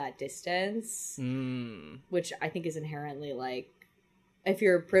have that distance, which I think is inherently like, if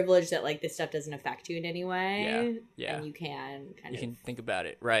you're privileged that like this stuff doesn't affect you in any way, and you can can think about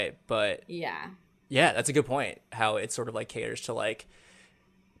it, right? But yeah, that's a good point. How it sort of like caters to like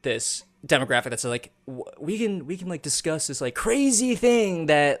this demographic that's like we can like discuss this like crazy thing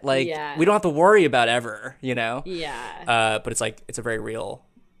that like we don't have to worry about ever, you know? But it's like it's a very real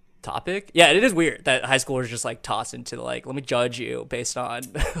topic. Yeah, it is weird that high schoolers just like toss into like, let me judge you based on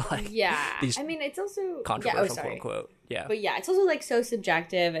like these I mean, it's also controversial quote unquote. Yeah. But yeah, it's also like so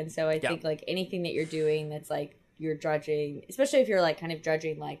subjective, and so I think like anything that you're doing that's like you're judging, especially if you're like kind of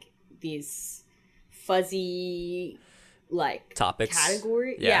judging like these fuzzy like topics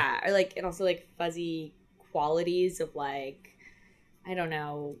category or like, and also like fuzzy qualities of like, I don't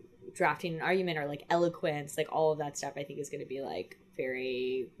know, drafting an argument or like eloquence, like all of that stuff I think is going to be like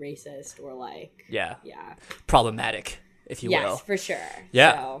very racist or like problematic, if you will. Yes, for sure.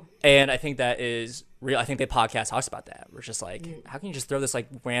 So. And I think that is real. I think the podcast talks about that. We're just like, how can you just throw this like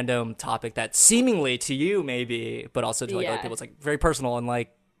random topic that seemingly to you maybe, but also to like other people it's like very personal and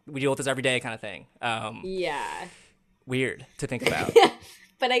like we deal with this every day kind of thing. Weird to think about.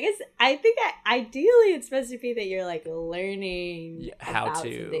 But I think ideally it's supposed to be that you're like learning how about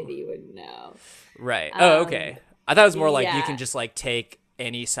to something that you wouldn't know. Right. Okay. I thought it was more like you can just like take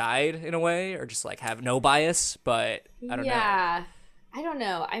any side in a way or just like have no bias, but I don't know. Yeah. I don't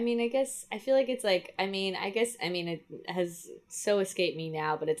know. I mean, I feel like it's like, it has so escaped me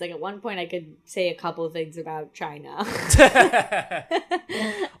now, but it's like at one point I could say a couple of things about China.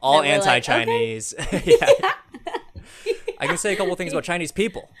 All anti-Chinese. Like, okay. Yeah. I can say a couple of things about Chinese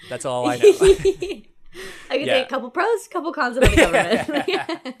people. That's all I know. I can say a couple pros, couple cons about the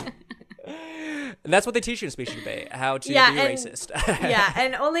government. And that's what they teach you in speech debate, how to be racist.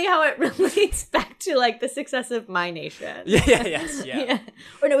 And only how it relates back to like the success of my nation. Yeah.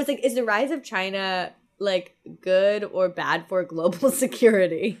 Or no, it's like, is the rise of China like good or bad for global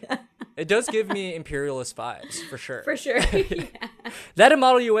security? It does give me imperialist vibes, for sure. For sure. That and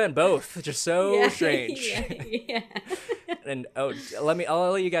Model UN, both. Just so strange. Yeah. And I'll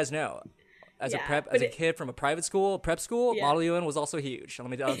let you guys know. As a kid from a private school, prep school, Model UN was also huge. I'll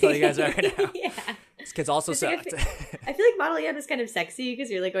tell you guys right now. This kid's also sucked. I feel like Model UN was kind of sexy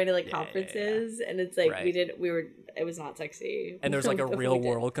because you're like going to like conferences and it's like it was not sexy. And there's like a real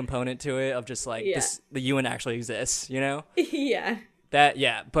world component to it of just like the UN actually exists, you know? Yeah.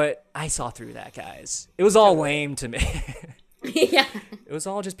 But I saw through that, guys. It was all lame to me. Yeah. It was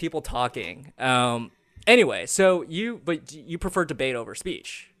all just people talking. Anyway, so you prefer debate over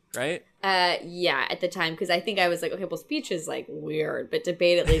speech, right? Yeah, at the time, because I think I was like, okay, well, speech is like weird, but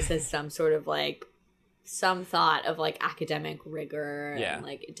debate at least has some sort of like some thought of like academic rigor and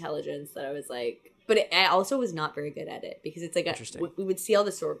like intelligence that I was like, but I also was not very good at it because it's like we would see all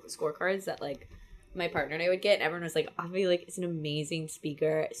the scorecards that like my partner and I would get, and everyone was like, Avi, like, is an amazing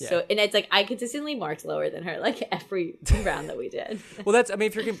speaker. So, and it's like I consistently marked lower than her like every round that we did. Well, that's, I mean,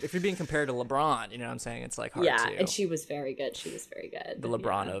 if you're being compared to LeBron, you know what I'm saying? It's like hard to. Yeah, and she was very good. The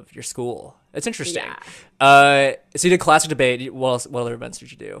LeBron of your school. It's interesting. Yeah. So you did classic debate. What other events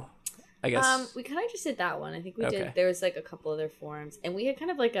did you do? I guess. We kind of just did that one. I think we did. There was like a couple other forums, and we had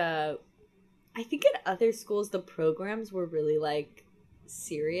kind of like I think at other schools the programs were really like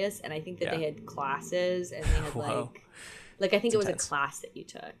serious, and I think that they had classes and they had like Like I think it was intense. a class that you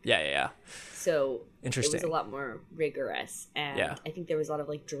took. Yeah. So Interesting. it was a lot more rigorous, and Yeah. I think there was a lot of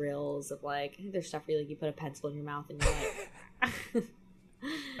like drills of like I think there's stuff where like you put a pencil in your mouth and you're like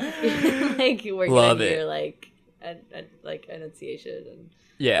like you're working Love on it. your like like enunciation and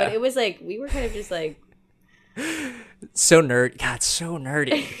Yeah. but it was like we were kind of just like So nerd. God, it's so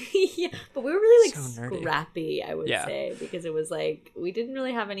nerdy. yeah, but we were really like So nerdy. scrappy, I would Yeah. say, because it was like we didn't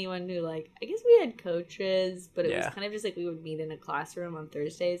really have anyone who like I guess we had coaches, but it Yeah. was kind of just like we would meet in a classroom on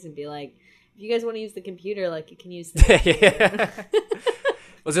Thursdays and be like, if you guys want to use the computer, like you can use the Yeah.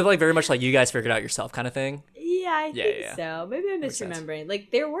 Was it like very much like you guys figured out yourself kind of thing? Yeah, I Yeah, think yeah. so. Maybe I'm Makes sense. misremembering. Like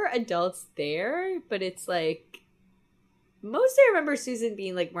there were adults there, but it's like mostly I remember Susan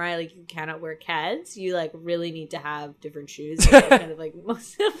being like, Mariah, like you cannot wear Keds. You like really need to have different shoes. And that's kind of like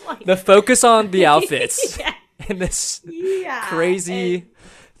most of like The focus on the outfits yeah, in this yeah. crazy And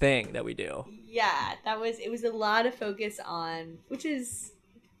thing that we do. yeah, it was a lot of focus on which is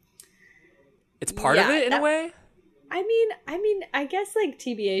It's part of Yeah, it in a that- way. I mean, I guess like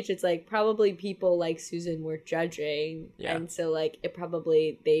TBH, it's like probably people like Susan were judging, Yeah. and so like they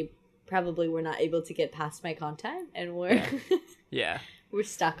probably were not able to get past my content, and Yeah. we're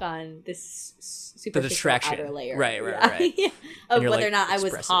stuck on this The superficial distraction. outer layer, Right. Yeah. And of you're, whether like, or not I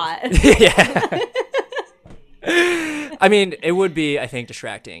was expressive. hot. Yeah. I mean, it would be, I think,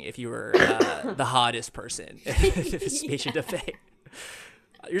 distracting if you were the hottest person in a speech and debate.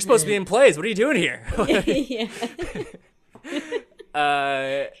 You're supposed to be in plays. What are you doing here? Yeah.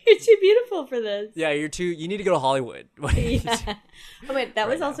 uh, You're too beautiful for this. yeah, you're too. You need to go to Hollywood. Yeah. Oh wait, that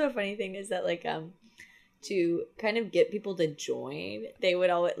was now. also a funny thing is that like to kind of get people to join, they would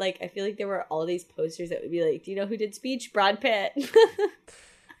always like I feel like there were all these posters that would be like, do you know who did speech? Brad Pitt.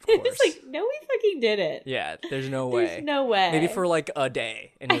 It's like, no, we fucking did it. Yeah, there's no way. There's no way. Maybe for like a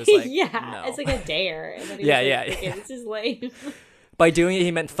day, and it was like, yeah, no. it's like a dare. And then he Yeah, was like, yeah, okay, yeah. this is lame. By doing it, he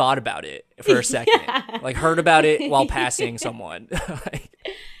meant thought about it for a second, Yeah. like heard about it while passing someone. Like,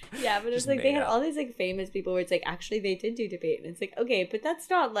 Yeah, but it's Just like they made had up. all these like famous people where it's like actually they did do debate, and it's like okay, but that's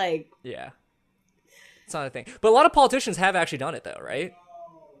not like yeah, it's not a thing. But a lot of politicians have actually done it, though, right?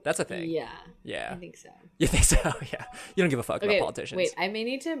 That's a thing. yeah. Yeah. I think so. You think so? Yeah. You don't give a fuck Okay, about politicians. wait, I may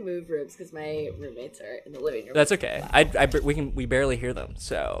need to move rooms because my roommates are in the living room. That's okay. We barely hear them.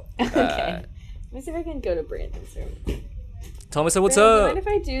 So Okay. Let me see if I can go to Brandon's room. tell me, so what's Brandon, up? do you mind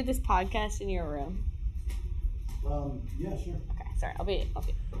if I do this podcast in your room? Yeah, sure. Okay, sorry. I'll be.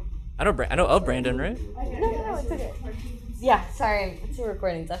 I know of Brandon, right? No, it's okay. Yeah, sorry. It's a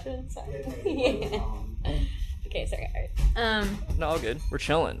recording session. Sorry. Yeah. Okay, sorry. All right. No, all good. We're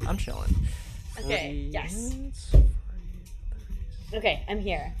chilling. I'm chilling. Okay. 40 Yes. minutes? Okay, I'm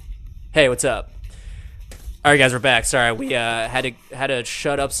here. Hey, what's up? All right, guys, we're back. Sorry, we had to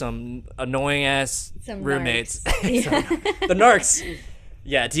shut up some annoying ass Some roommates. narcs. Yeah. The narcs.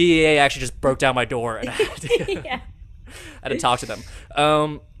 Yeah, DEA actually just broke down my door, and I Yeah. had to talk to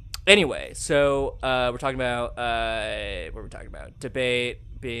them. Anyway, so we're talking about what were we talking about? Debate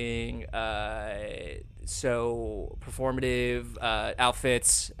being so performative,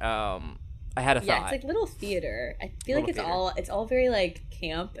 outfits. I had a Yeah, thought. it's like little theater. I feel like Little it's all very like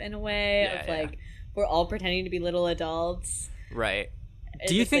camp in a way Yeah, of yeah. like we're all pretending to be little adults. Right.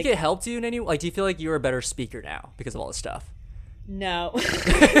 It's Do you just, think like, it helped you in any? Like, do you feel like you're a better speaker now because of all this stuff? No.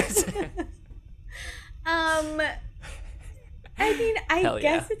 I mean, I Hell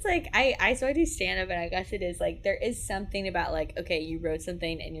guess yeah. it's like I do stand up, and I guess it is like there is something about like okay, you wrote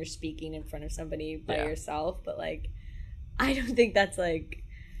something and you're speaking in front of somebody by Yeah. yourself, but like I don't think that's like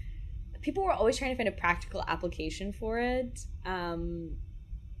people were always trying to find a practical application for it.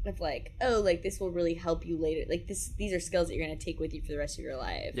 Of like, oh, like this will really help you later. Like these are skills that you're gonna take with you for the rest of your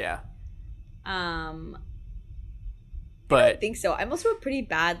life. Yeah. I But think so. I'm also a pretty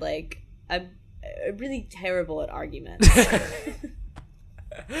bad like I'm really terrible at arguments.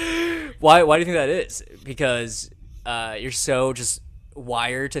 why do you think that is? Because you're so just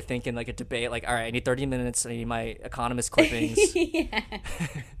wired to think in like a debate. Like, all right, I need 30 minutes. I need my economist clippings. Yeah.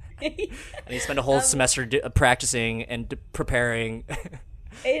 I need to spend a whole semester practicing and preparing.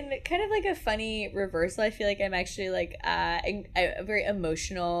 In kind of like a funny reversal, I feel like I'm actually like a very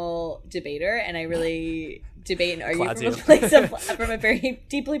emotional debater, and I really debate and argue Glad from a to. place of from a very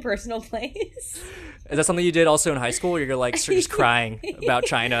deeply personal place. Is that something you did also in high school? Where you're like just crying about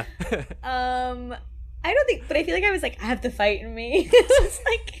China? I don't think, but I feel like I was like I have the fight in me. It was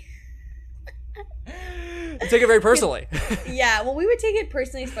like You take it very personally. Yeah, well, we would take it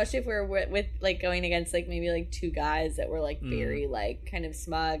personally, especially if we were with like going against like maybe like two guys that were like very like kind of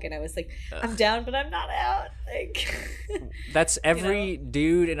smug, and I was like, I'm down, but I'm not out. Like, That's every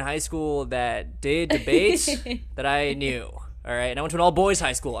dude in high school that did debates that I knew. All right, and I went to an all boys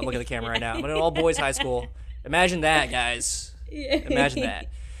high school. I'm looking at the camera right now. I went to an all boys high school. Imagine that, guys. Imagine that.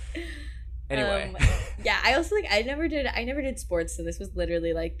 Anyway. Yeah, I also like I never did sports, so this was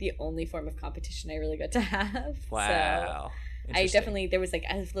literally like the only form of competition I really got to have. Wow. So I Interesting. definitely there was like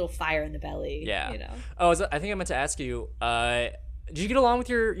a little fire in the belly. Yeah. You know. Oh, I think I meant to ask you. Did you get along with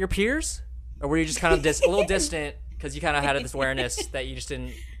your peers, or were you just kind of a little distant because you kind of had this awareness that you just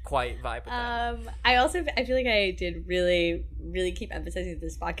didn't quite vibe with them? I feel like I did really keep emphasizing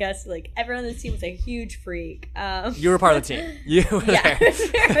this podcast. Like everyone on the team was a huge freak. You were part of the team. You were Yeah, there. I was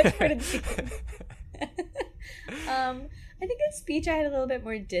very much part of the team. I think in speech I had a little bit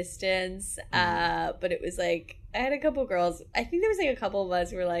more distance, but it was like I had a couple girls. I think there was like a couple of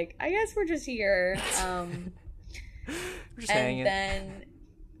us who were like, I guess we're just here. We're just And hanging. then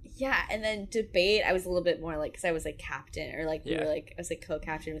and then debate I was a little bit more like because I was like captain or like we Yeah. were like I was like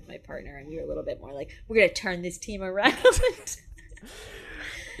co-captain with my partner, and we were a little bit more like we're gonna turn this team around.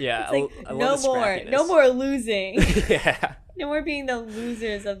 Yeah, It's like I no love the more scrappiness. losing. Yeah. No more being the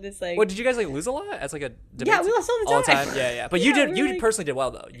losers of this like What, did you guys like lose a lot as like a debate? Yeah, we lost all the time. Yeah, yeah. But Yeah, you did we you were, like- personally did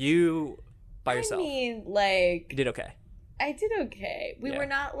well though. You by yourself. I mean, like You did okay. I did okay. We Yeah. were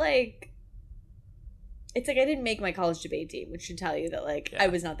not like it's like I didn't make my college debate team, which should tell you that like Yeah. I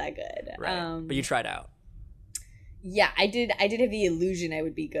was not that good. Right. But you tried out Yeah, I did have the illusion I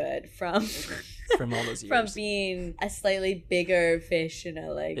would be good from from all those years. from being a slightly bigger fish in a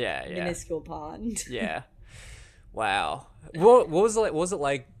like Yeah, yeah. minuscule pond. Yeah. Wow. What was it like? What was it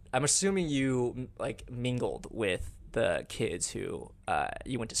like? I'm assuming you like mingled with the kids who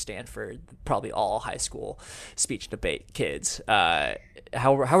you went to Stanford, probably all high school speech debate kids.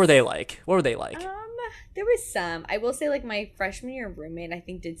 How were they like? What were they like? There was some. I will say, like my freshman year roommate, I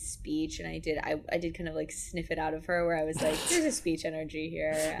think did speech, and I did kind of like sniff it out of her, where I was like, "There's a speech energy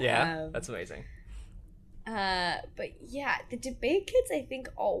here." Yeah, that's amazing. But yeah, the debate kids, I think,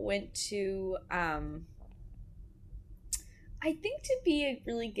 all went to. I think to be a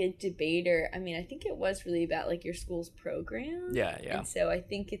really good debater, I mean, I think it was really about like your school's program. Yeah, yeah. And so I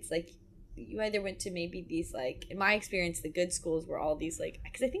think it's like you either went to maybe these like, in my experience, the good schools were all these like,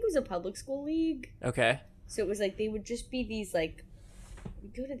 because I think it was a public school league. Okay. So it was like they would just be these like, we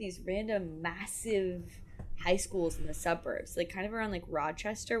go to these random massive high schools in the suburbs, like kind of around like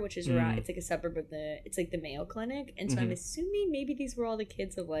Rochester, which is around, it's like a suburb of it's like the Mayo Clinic. And so I'm assuming maybe these were all the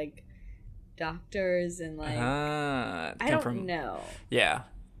kids of like doctors and like, I don't know. Yeah.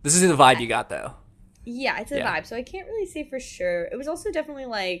 This is the vibe you got though. Yeah, it's a Yeah. vibe. So I can't really say for sure. It was also definitely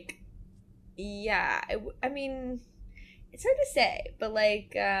like, yeah, I mean, it's hard to say, but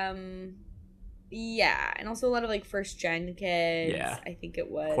like, yeah, and also a lot of like first gen kids. Yeah. I think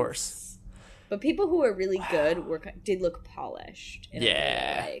it was. Of course. But people who were really good did look polished. In a way,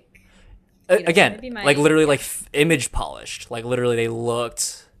 Yeah. like, you know, Again, maybe my- like literally like image polished. Like literally they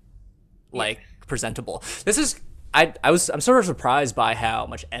looked like presentable. This is I'm sort of surprised by how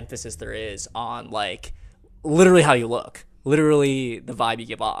much emphasis there is on like literally how you look, literally the vibe you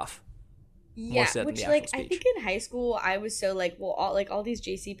give off. Yeah, so than which the like actual I speech. think in high school I was so like, well, all these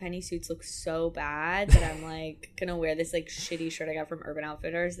JC Penney suits look so bad that I'm like gonna wear this like shitty shirt I got from Urban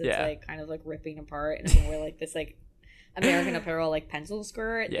Outfitters that's Yeah. like kind of like ripping apart, and I'm gonna wear like this like American Apparel like pencil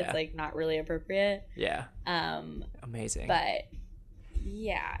skirt Yeah. that's like not really appropriate. Yeah. Amazing. But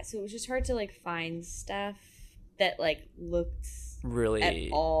yeah, so it was just hard to like find stuff that like looked really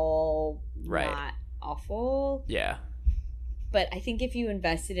at all Right. not awful. Yeah. But I think if you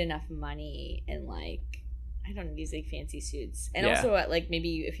invested enough money in like, I don't know, these like fancy suits, and Yeah. also like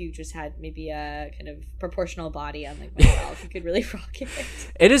maybe if you just had maybe a kind of proportional body on like myself, you could really rock it.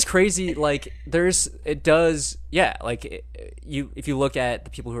 It is crazy. Like it does. Yeah. Like if you look at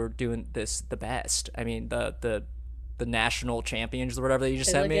the people who are doing this the best, I mean the national champions or whatever that you just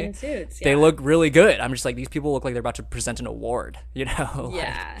They sent look me. good in suits. They yeah. look really good. I'm just like, these people look like they're about to present an award, you know?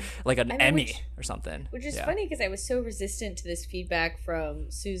 Yeah. like an I mean, Emmy which- or something. Which is Yeah. funny because I was so resistant to this feedback from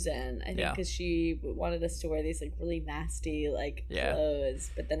Susan. I think Yeah. because she wanted us to wear these like really nasty like Yeah.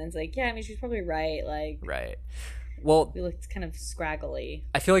 clothes, but then it's like, yeah, I mean, she's probably right. Like, Right. Well, we looked kind of scraggly.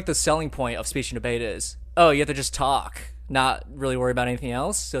 I feel like the selling point of speech and debate is, oh, you have to just talk, not really worry about anything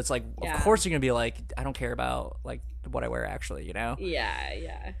else. So it's like, Yeah. of course you're going to be like, I don't care about like what I wear actually, you know? Yeah,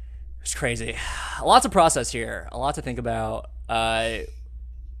 yeah. It's crazy. A lot to process here. A lot to think about.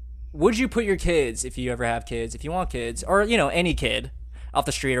 Would you put your kids, if you ever have kids, if you want kids, or, you know, any kid, off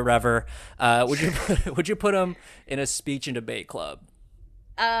the street or whatever, would you put him in a speech and debate club?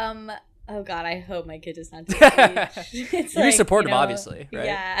 Oh God, I hope my kid does not do speech. It's You support him, obviously, right?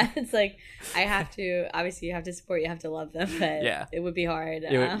 Yeah, it's like I have to. Obviously, you have to support. You have to love them, but Yeah. it would be hard.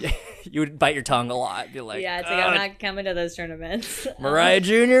 You would bite your tongue a lot. Be like, yeah, it's like I'm not coming to those tournaments. Mariah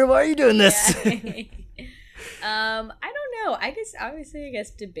Jr., why are you doing this? I don't know. I guess obviously, I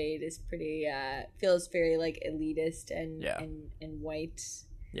guess debate is pretty feels very like elitist and Yeah. and white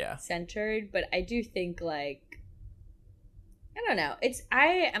Yeah. centered, but I do think like I don't know.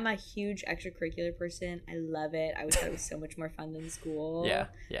 I am a huge extracurricular person. I love it. I always thought it was so much more fun than school. Yeah.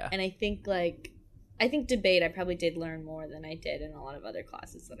 Yeah. And I think debate I probably did learn more than I did in a lot of other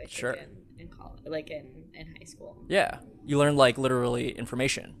classes that I took Sure. in college, like in high school. Yeah. You learn like literally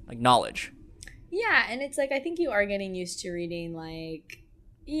information, like knowledge. Yeah, and it's like I think you are getting used to reading like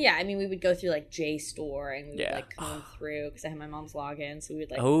yeah, I mean we would go through like JSTOR and we would Yeah. like comb through because I had my mom's login, so we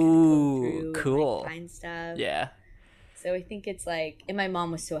would like Oh, comb through and, cool. like, find stuff. Yeah. So I think it's like, and my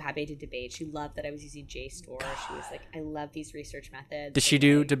mom was so happy to debate. She loved that I was using JSTOR. She was like, I love these research methods. Did she And,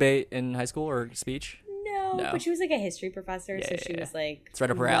 do like, debate in high school or speech? No, No. but she was like a history professor, Yeah, so yeah, she yeah. was like, It's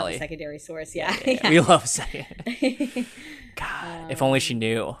right up her we love a alley. secondary source, yeah. We love saying it. God, if only she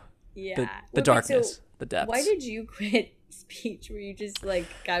knew yeah. the Well, but darkness, so the depths. why did you quit speech? Were you just like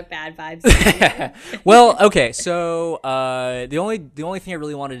got bad vibes? Well, okay, so the only thing I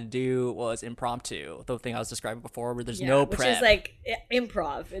really wanted to do was impromptu, the thing I was describing before, where there's no which prep. is like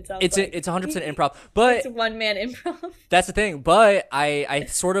improv. It sounds it's like. it's 100% improv, but It's one man improv. that's the thing. But I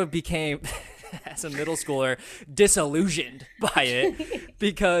sort of became, as a middle schooler, disillusioned by it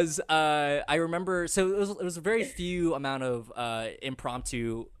because I remember. So it was a very few amount of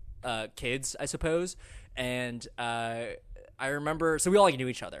impromptu kids, I suppose, and I remember. So we all knew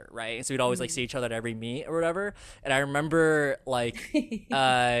each other, right? And so we'd always like see each other at every meet or whatever. And I remember like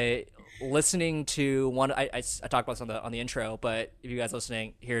listening to one. I talked about this on the intro, but if you guys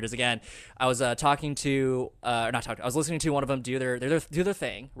listening, here it is again. I was talking to or not talking. I was listening to one of them do their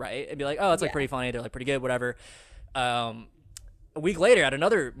thing, right? And be like, oh, it's like Yeah. pretty funny. They're like pretty good, whatever. A week later at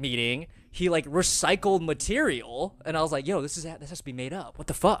another meeting, he like recycled material, and I was like, yo, this has to be made up. What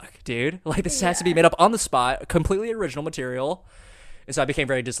the fuck, dude? Like this has to be made up on the spot, completely original material. And so I became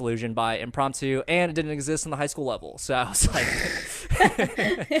very disillusioned by impromptu, and it didn't exist on the high school level. So I was like,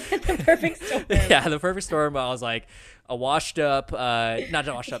 The perfect storm. yeah, the perfect storm. I was like a washed up, not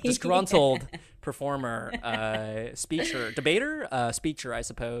washed up, disgruntled performer, debater, speecher, I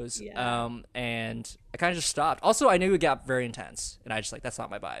suppose. Yeah. And I kind of just stopped. Also, I knew it got very intense, and I just like, that's not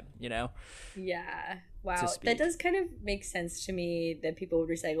my vibe, you know? Yeah. Wow. speak. That does kind of make sense to me that people would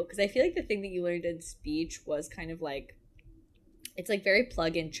recycle because I feel like the thing that you learned in speech was kind of like it's like very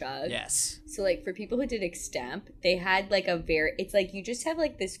plug and chug. Yes. So like for people who did extemp, they had like it's like you just have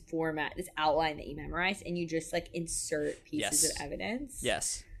like this format, this outline that you memorize and you just like insert pieces Yes. of evidence.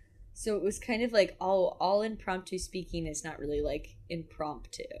 Yes. So it was kind of like all impromptu speaking is not really like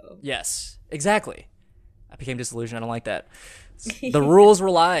impromptu. Yes. Exactly. I became disillusioned. I don't like that. The rules were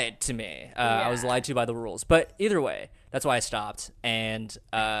lied to me. I was Yeah. lied to by the rules. But either way, that's why I stopped. And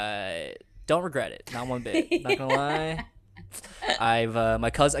don't regret it. Not one bit. Not gonna lie. My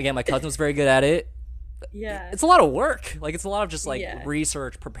cousin was very good at it. Yeah. It's a lot of work. Like it's a lot of just like Yeah.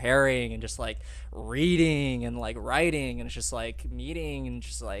 research, preparing, and just like reading and like writing, and it's just like meeting and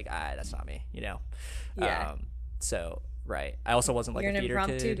just like that's not me, you know. Yeah. So right. I also wasn't like You're a an theater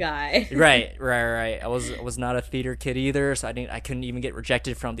impromptu kid. guy. Right. I was not a theater kid either, so I couldn't even get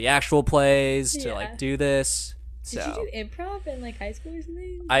rejected from the actual plays to Yeah. like do this. Did So you do improv in like high school or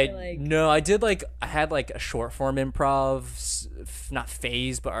something? I Or, like no, I did like I had like a short form improv, not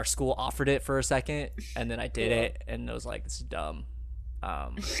phase, but our school offered it for a second, and then I did Cool. it, and it was like this is dumb.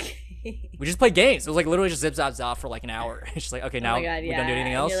 We just played games. It was like literally just zip zap zap for like an hour. It's just like okay, now oh my God, we yeah. don't do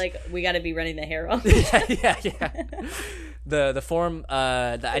anything And else. you're like, we got to be running the Herald. yeah. The form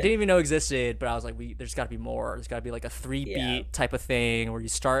that I didn't even know existed, but I was like, there's got to be more. There's got to be like a 3-beat Yeah. type of thing where you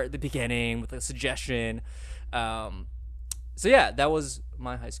start at the beginning with a suggestion. So yeah, that was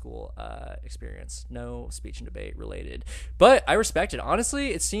my high school experience. No speech and debate related, but I respect it.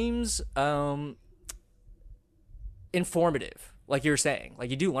 Honestly, it seems informative, like you were saying. Like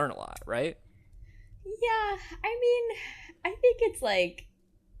you do learn a lot, right? Yeah, I mean, I think it's like,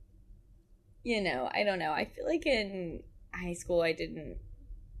 I don't know. I feel like in high school, I didn't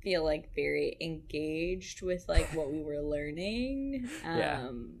feel like very engaged with like what we were learning. Yeah.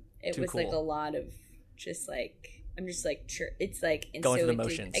 It Too was like cool. a lot of just like, I'm just like, it's like, and Going so through the it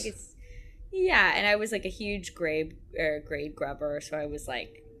did- motions. I guess, yeah, and I was like a huge grade grubber, so I was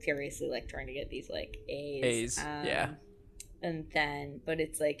like furiously like trying to get these like A's. A's, yeah. and then, but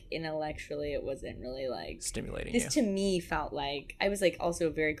it's like intellectually it wasn't really like Stimulating this you. to me felt like I was like also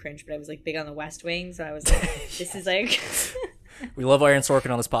very cringe, but I was like big on the West Wing, so I was like this is like We love Aaron Sorkin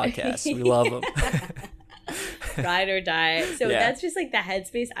on this podcast. We love him. ride or die. So Yeah. that's just like the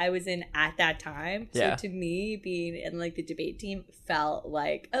headspace I was in at that time. So Yeah. to me, being in like the debate team felt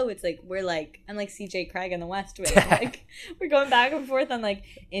like, oh, it's like we're like I'm like CJ Craig in the West Wing. Like we're going back and forth on like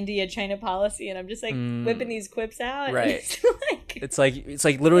India China policy, and I'm just like whipping these quips out. and Right. it's like It's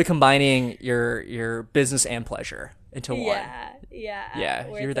like literally combining your business and pleasure into one. yeah.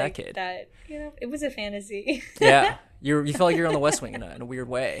 Where you're it's that like kid. That it was a fantasy. Yeah. You felt like you're on the West Wing in a weird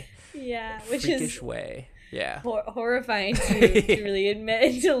way. Yeah, which Freakish is way. Yeah. horrifying to really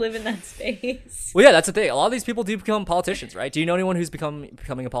admit to live in that space. Well, yeah, that's the thing. A lot of these people do become politicians, right? Do you know anyone who's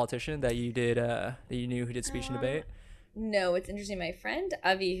becoming a politician that you knew who did speech and debate? No, it's interesting. My friend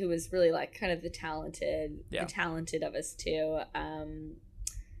Avi, who was really like kind of the Yeah. talented of us two.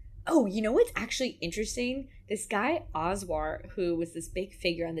 Oh, you know what's actually interesting? This guy Oswar, who was this big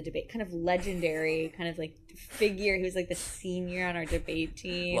figure on the debate, kind of legendary, kind of like figure. He was like the senior on our debate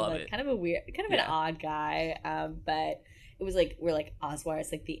team. Love like it. kind of a weird, kind of an odd guy. But it was like we're like Oswar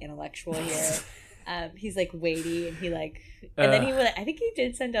is like the intellectual here. He's like weighty, and he like, and then he would. I think he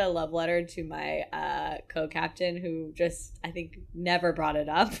did send a love letter to my co-captain, who just I think never brought it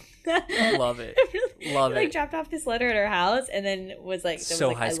up. Love it. Love he, like it. dropped off this letter at her house, and then was like, So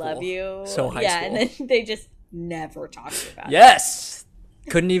was like high I school. love you. So high yeah, school. and then they just never talked about it. Yes.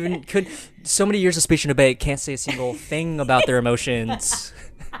 Could so many years of speech and debate can't say a single thing about their emotions.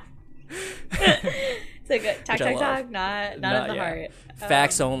 It's like a talk, Which I talk, love. talk, not of the yeah. heart.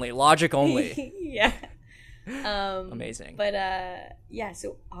 Facts only, logic only. Yeah. Amazing. But yeah,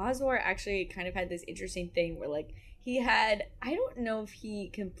 so Oswar actually kind of had this interesting thing where like he had, I don't know if he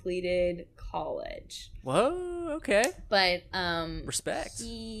completed college, Whoa, okay. but Respect.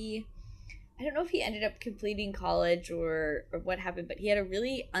 I don't know if he ended up completing college or what happened, but he had a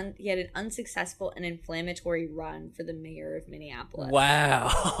really he had an unsuccessful and inflammatory run for the mayor of Minneapolis.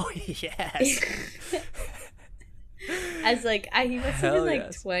 Wow. Yes. As like he must have Hell been like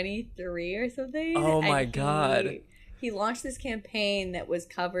yes. 23 or something. Oh my and God. He launched this campaign that was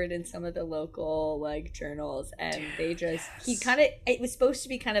covered in some of the local like journals, and they just it was supposed to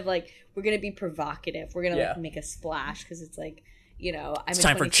be kind of like we're gonna be provocative, we're gonna Yeah. like make a splash because it's like I'm It's a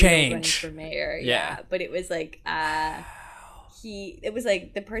time for 23-year-old running change. for mayor. Yeah. But it was like it was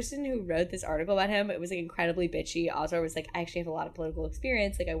like the person who wrote this article about him, it was like incredibly bitchy. Oswald was like, I actually have a lot of political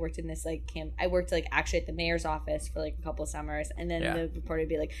experience. Like I worked in this like I worked like actually at the mayor's office for like a couple of summers, and then Yeah. the reporter would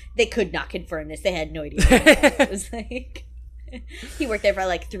be like, they could not confirm this. They had no idea. It was like he worked there for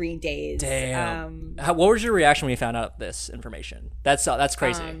like 3 days. Damn. What was your reaction when you found out this information? That's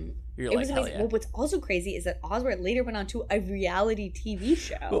crazy. You're It like, was hell amazing. yeah. Well, what's also crazy is that Oswald later went on to a reality TV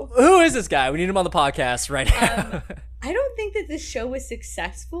show. Who is this guy? We need him on the podcast right now. I don't think that this show was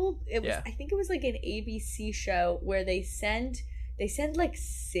successful. It was Yeah. I think it was like an ABC show where they send like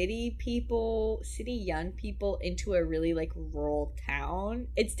city young people into a really like rural town.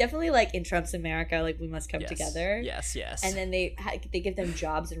 It's definitely like in Trump's America, like we must come Yes. together. Yes, yes. And then they give them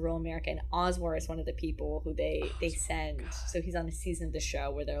jobs in rural America, and Oswar is one of the people who they send. So he's on a season of the show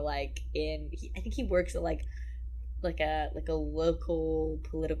where they're like I think he works at like a local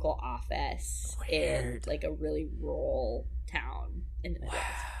political office in Weird. like a really rural town in the Midwest.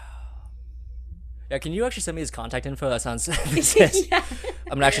 Yeah, can you actually send me his contact info? That sounds intense. Yeah.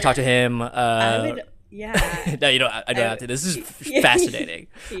 I'm gonna actually talk to him. I would, yeah. No, you don't. I don't have to. This is Yeah. fascinating.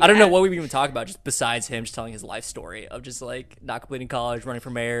 I don't know Yeah. what we would even talk about, just besides him just telling his life story of just like not completing college, running for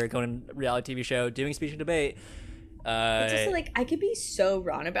mayor, going to a reality TV show, doing speech and debate. It's just like I could be so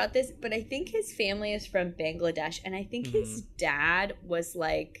wrong about this, but I think his family is from Bangladesh, and I think his dad was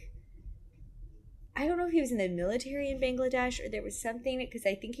like, I don't know if he was in the military in Bangladesh or there was something, because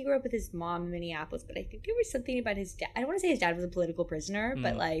I think he grew up with his mom in Minneapolis, but I think there was something about his dad. I don't want to say his dad was a political prisoner,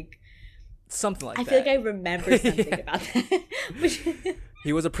 but like something like I that. feel like I remember something about that. Which,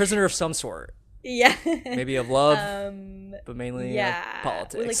 He was a prisoner of some sort, yeah, maybe of love, but mainly yeah,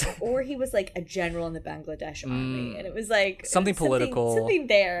 politics. or he was like a general in the Bangladesh army, and it was like Something political. something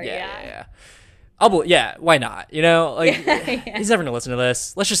there. yeah. Yeah, why not? You know, like Yeah. he's never gonna listen to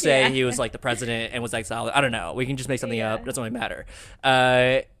this. Let's just say Yeah. he was like the president and was exiled. I don't know. We can just make something Yeah. up. It doesn't really matter.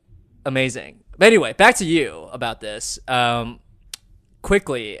 Amazing. But anyway, back to you about this.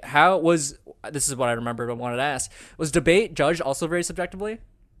 Quickly, this is what I remembered. I wanted to ask: was debate judged also very subjectively?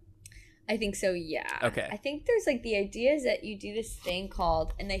 I think so, yeah. Okay. I think there's like the idea is that you do this thing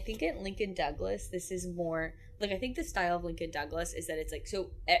called, and I think at Lincoln Douglas, this is more like, I think the style of Lincoln Douglas is that it's like,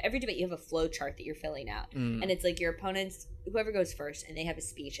 so every debate you have a flow chart that you're filling out. And it's like your opponents, whoever goes first, and they have a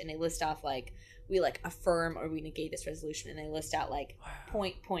speech and they list off like, we like affirm or we negate this resolution, and they list out like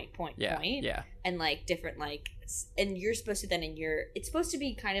point, Yeah. and like different like, and you're supposed to then it's supposed to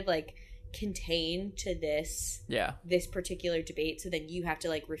be kind of like contained to this particular debate, so then you have to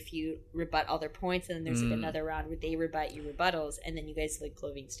like rebut all their points, and then there's like another round where they rebut your rebuttals, and then you guys like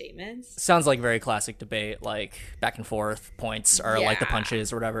closing statements. Sounds like very classic debate, like back and forth points are like the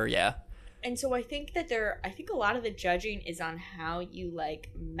punches or whatever. Yeah. And so I think that I think a lot of the judging is on how you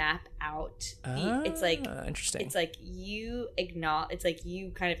like map out it's like interesting. It's like you acknowledge, it's like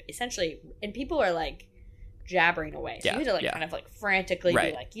you kind of essentially, and people are like jabbering away, so you have to like kind of like frantically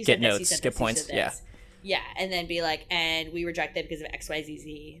be like, you get said notes, this, you said get this, points, you said this. And then be like, and we reject that because of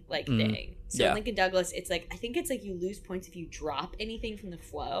XYZZ like thing. So in Lincoln Douglas, it's like, I think it's like you lose points if you drop anything from the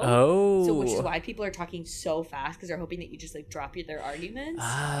flow. So which is why people are talking so fast, because they're hoping that you just like drop their arguments.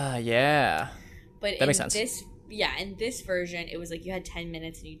 Yeah. But that makes sense. In this version, it was like you had 10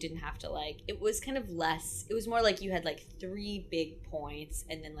 minutes and you didn't have to like, it was kind of less, it was more like you had like 3 big points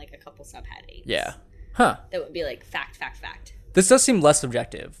and then like a couple subheadings. Yeah. Huh. That would be like fact. This does seem less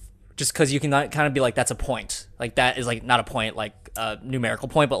subjective, just because you can kind of be like, that's a point. Like, that is like not a point, like a numerical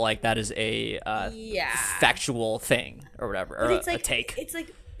point, but like that is a factual thing or whatever, or it's like, a take. It's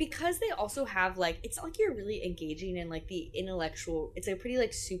like, because they also have like, it's not like you're really engaging in like the intellectual, it's a pretty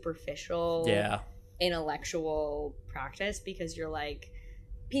like superficial intellectual practice, because you're like,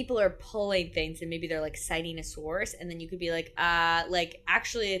 people are pulling things and maybe they're like citing a source, and then you could be like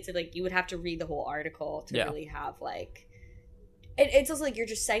actually it's like you would have to read the whole article to really have like, it's also like you're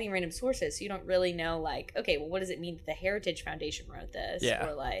just citing random sources, so you don't really know like, okay, well, what does it mean that the Heritage Foundation wrote this,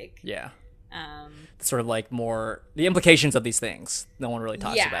 or like sort of like more the implications of these things no one really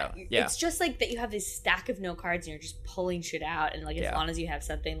talks about. It's just like that you have this stack of note cards and you're just pulling shit out, and like as long as you have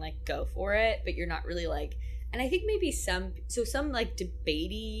something, like go for it, but you're not really like. And I think maybe some like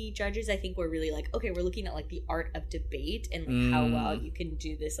debatey judges, I think, were really like, okay, we're looking at like the art of debate and like how well you can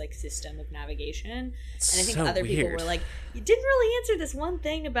do this like system of navigation. And I think other people were like, you didn't really answer this one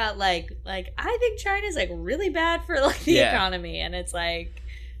thing about like I think China's like really bad for like the economy, and it's like,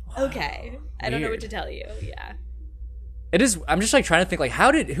 okay, I don't know what to tell you. Yeah. It is. I'm just like trying to think like,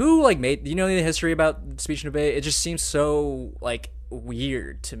 who made, you know, the history about speech and debate? It just seems so like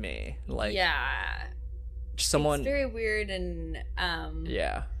weird to me. Like, someone, it's very weird, and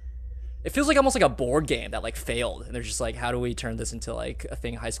it feels like almost like a board game that like failed, and they're just like, how do we turn this into like a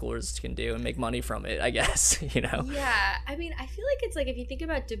thing high schoolers can do and make money from it, I guess. You know. I mean, I feel like it's like, if you think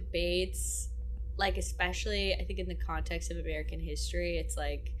about debates, like especially I think in the context of American history, it's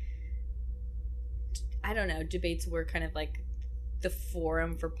like, I don't know, debates were kind of like the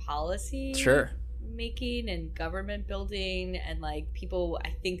forum for policy making and government building, and like people, I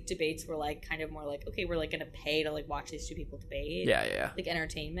think debates were like kind of more like, okay, we're like gonna pay to like watch these two people debate, like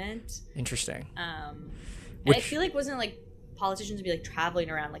entertainment. Interesting. And I feel like wasn't like politicians would be like traveling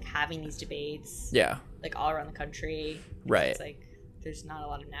around like having these debates like all around the country, it's like there's not a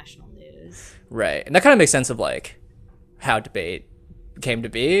lot of national news, and that kind of makes sense of like how debate came to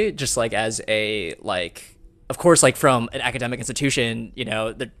be, just like as a like, of course, like from an academic institution, you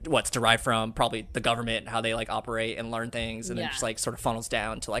know, what's derived from probably the government, how they like operate and learn things, and then just like sort of funnels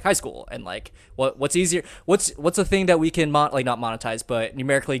down to like high school, and like what's easier, what's a thing that we can not monetize but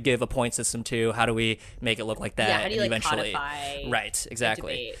numerically give a point system to, how do we make it look like that, how do you and like eventually codify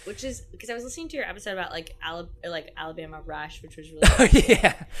exactly debate, which is because I was listening to your episode about like Alabama Rush, which was really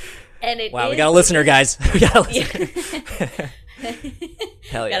and it we got a listener, guys. We got a listener.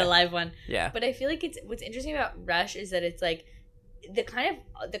 Hell yeah. Got a live one. Yeah. But I feel like what's interesting about Rush is that it's like the kind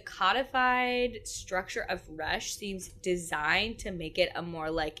of the codified structure of Rush seems designed to make it a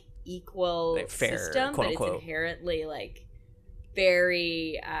more like equal like fair system, quote but unquote. It's inherently like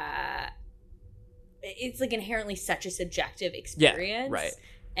very it's like inherently such a subjective experience.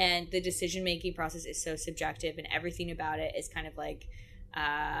 And the decision making process is so subjective, and everything about it is kind of like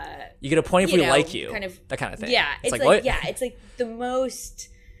you get a point if we like you, kind of that kind of thing. It's like what? It's like the most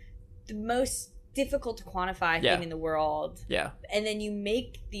difficult to quantify thing in the world. And then you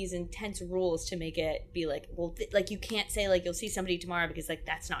make these intense rules to make it be like, well, like you can't say like you'll see somebody tomorrow because like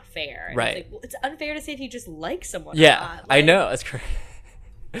that's not fair. And it's like, well, it's unfair to say if you just like someone. Or not. Like, I know, it's crazy.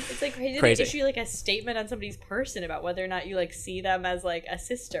 It's like crazy to issue like a statement on somebody's person about whether or not you like see them as like a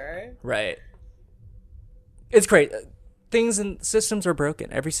sister. It's great. Things and systems are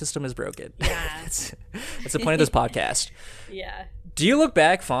broken. Every system is broken. Yeah. It's the point of this podcast. Do you look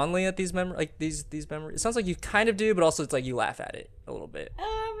back fondly at these these memories? It sounds like you kind of do, but also it's like you laugh at it a little bit.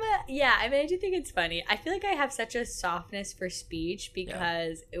 Yeah, I mean, I do think it's funny. I feel like I have such a softness for speech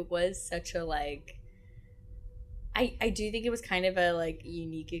because it was such a like. I do think it was kind of a like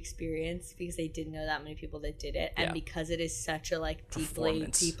unique experience because I didn't know that many people that did it, and because it is such a like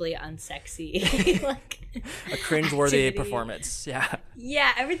deeply unsexy, like a cringeworthy activity. performance.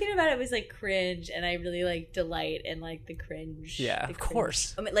 Yeah, everything about it was like cringe, and I really like delight in like the cringe. Yeah, the of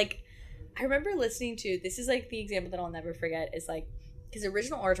course. I mean, like I remember listening to this is like the example that I'll never forget is like. Because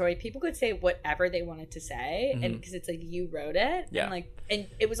original oratory, people could say whatever they wanted to say, and because it's like you wrote it, and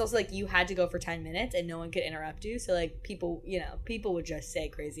it was also like you had to go for 10 minutes, and no one could interrupt you. So like people would just say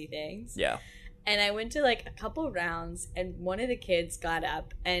crazy things. Yeah. And I went to like a couple rounds, and one of the kids got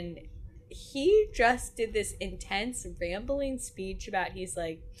up, and he just did this intense rambling speech about he's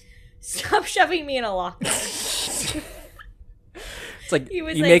like, "Stop shoving me in a locker." It's like you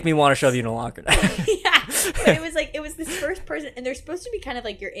make me want to shove you in a locker. Yeah, but it was this first person, and they're supposed to be kind of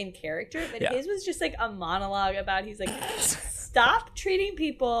like you're in character, but his was just like a monologue about he's like, stop treating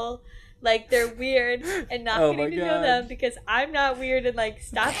people like they're weird and not getting to know them because I'm not weird, and like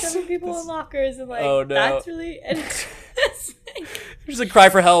stop shoving people in lockers, and like that's really and it's like, just like cry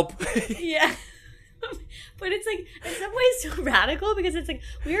for help. Yeah. But it's like in some ways so radical because it's like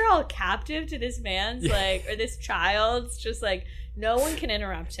we're all captive to this man's like or this child's just like no one can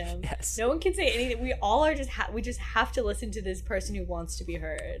interrupt him. Yes. No one can say anything. We all are just we just have to listen to this person who wants to be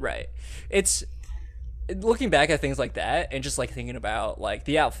heard. Right. It's looking back at things like that and just like thinking about like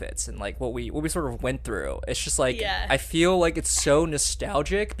the outfits and like what we sort of went through. It's just like I feel like it's so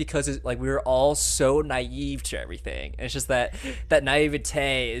nostalgic because it's like we were all so naive to everything. And it's just that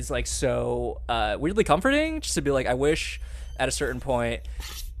naivete is like so weirdly comforting just to be like I wish at a certain point,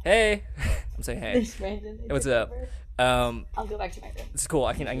 hey, I'm saying hey. What's up? I'll go back to my room. It's cool.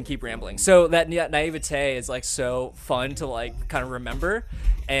 I can keep rambling. So that naivete is like so fun to like kind of remember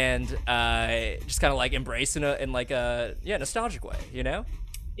and just kind of like embrace in like a nostalgic way, you know?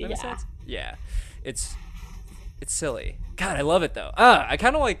 That makes sense? Yeah. It's silly. God, I love it though. I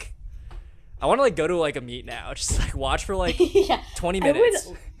kind of like I want to like go to like a meet now, just like watch for like 20 minutes.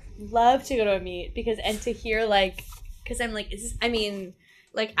 I would love to go to a meet and to hear like because I'm like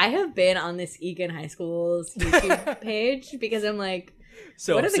like, I have been on this Egan High School's YouTube page because I'm like,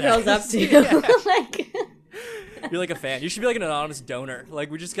 so what upset. are the girls up to? Like, you're like a fan. You should be like an anonymous donor.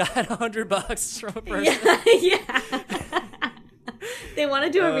 Like, we just got $100 from a person. Yeah. They want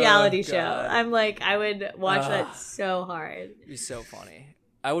to do a reality show. I'm like, I would watch that so hard. It'd be so funny.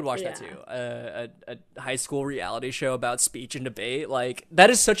 I would watch that too. A high school reality show about speech and debate. Like, that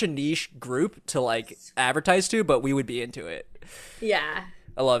is such a niche group to like advertise to, but we would be into it. Yeah.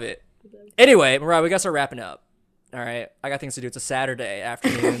 I love it. Anyway, Mariah, we got to start wrapping up. All right. I got things to do. It's a Saturday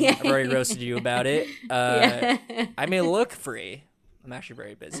afternoon. I've already roasted you about it. I may look free. I'm actually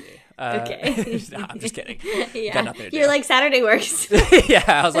very busy. Okay. No, I'm just kidding. Yeah. Got nothing to do. You're like, Saturday works. Yeah.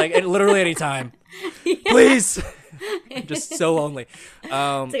 I was like, literally any time. Please. I'm just so lonely.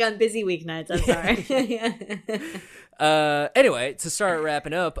 It's like on busy weeknights. I'm sorry. Anyway, to start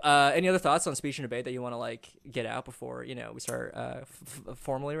wrapping up, any other thoughts on speech and debate that you want to like get out before we start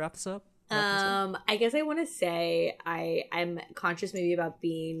formally wrap this up? I guess I want to say I'm conscious maybe about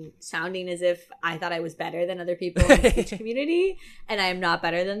sounding as if I thought I was better than other people in the speech community, and I am not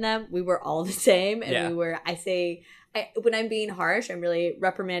better than them. We were all the same, and when I'm being harsh, I'm really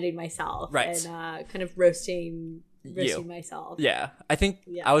reprimanding myself, right, and kind of roasting myself. Yeah, I think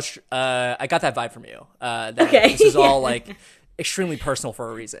I was. I got that vibe from you. That this is all like extremely personal for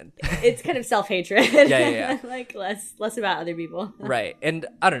a reason. It's kind of self-hatred. Yeah. Like less about other people. Right, and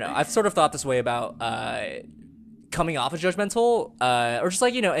I don't know. I've sort of thought this way about coming off as judgmental, or just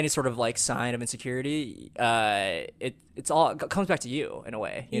like any sort of like sign of insecurity. It comes back to you in a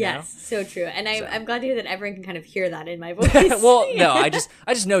way. You know? So true. And I'm glad to hear that everyone can kind of hear that in my voice. Well, no, I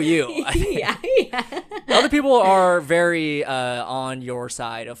just know you. Yeah. Other people are very on your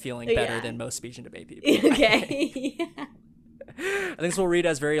side of feeling better than most speech and debate people. Okay. I think this will read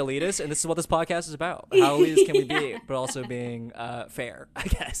as very elitist, and this is what this podcast is about. How elitist can we be, but also being fair, I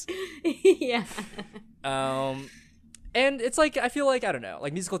guess. Yeah. And it's like, I feel like, I don't know,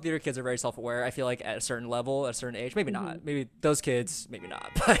 like musical theater kids are very self-aware. I feel like at a certain level, at a certain age, maybe not. Maybe those kids, maybe not.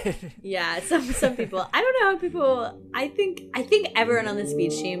 But yeah, some people. I don't know how people. I think everyone on the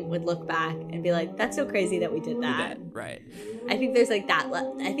speech team would look back and be like, "That's so crazy that we did that." Right. I think there's like that.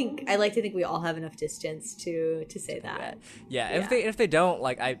 I like to think we all have enough distance to say that. Yeah. And if they don't,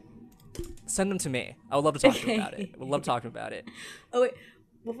 like, send them to me. I would love to talk to them about it. Would love talking about it. Oh wait.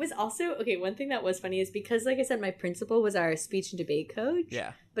 what was also okay, one thing that was funny is because, like I said, my principal was our speech and debate coach.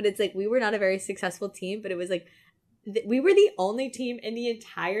 Yeah. But it's like we were not a very successful team, but it was like we were the only team in the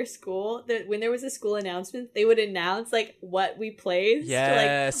entire school that when there was a school announcement, they would announce like what we placed,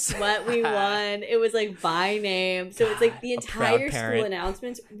 Yes. like what we won. It was like by name. So it's like the a proud entire parent. school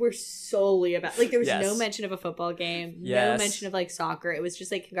announcements were solely about like there was Yes. no mention of a football game, Yes. no mention of like soccer. It was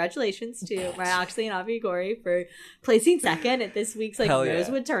just like congratulations to Mariah Oxley and Avi Gori for placing second at this week's like Hell yeah.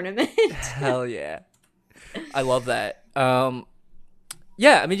 Rosewood tournament. Hell yeah. I love that.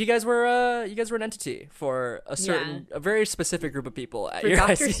 Yeah, I mean, you guys were an entity for a very specific group of people at For your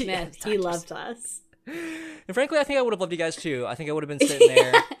Dr. IC. Smith, Yeah, he Dr. loved us. And frankly, I think I would have loved you guys too. I think I would have been sitting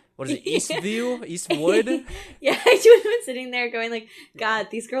there. What is it, Eastview, Eastwood? Yeah, I would have been sitting there going like, God,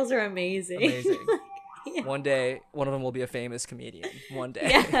 these girls are amazing. Amazing. Yeah. One day, one of them will be a famous comedian. One day.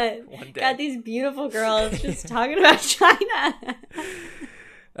 Yeah. One day. God, these beautiful girls just talking about China.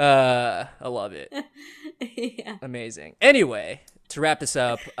 I love it. Yeah. Amazing. Anyway, to wrap this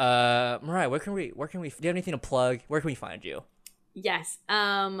up, Mariah, do you have anything to plug? Where can we find you? Yes.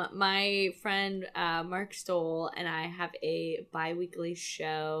 My friend Mark Stoll and I have a bi-weekly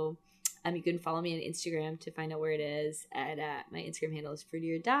show. You can follow me on Instagram to find out where it is. And my Instagram handle is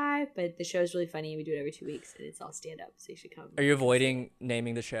Fruity or Die. But the show is really funny. We do it every 2 weeks, and it's all stand up. So you should come. Are you avoiding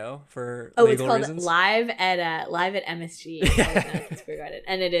naming the show for Oh, it's legal called reasons? Live at MSG, in Madison Square Garden,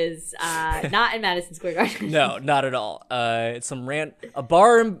 and it is not in Madison Square Garden. No, not at all. It's a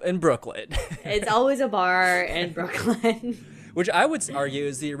bar in Brooklyn, It's always a bar in Brooklyn. which I would argue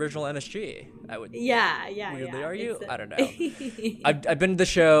is the original MSG. I would. Yeah. Weirdly, yeah. are you? It's I don't know. I've been to the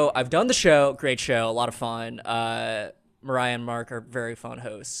show. I've done the show. Great show. A lot of fun. Mariah and Mark are very fun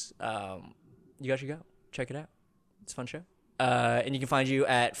hosts. You guys should go check it out. It's a fun show. And you can find you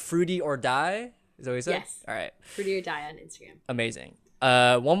at Fruity or Die. Is that what you said? Yes. All right. Fruity or Die on Instagram. Amazing.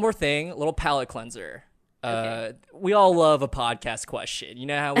 One more thing, a little palate cleanser. Okay. We all love a podcast question. You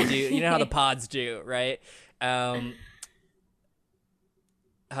know how we do. You know how the pods do, right? How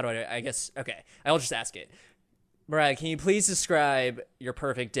do I guess, okay, I'll just ask it. Mariah, can you please describe your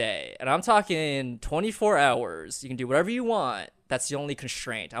perfect day? And I'm talking 24 hours. You can do whatever you want. That's the only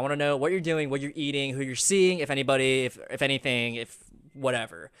constraint. I want to know what you're doing, what you're eating, who you're seeing, if anybody, if anything, if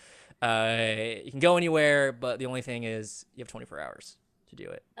whatever. You can go anywhere, but the only thing is you have 24 hours to do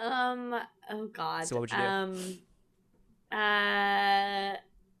it. Oh God. So what would you do? I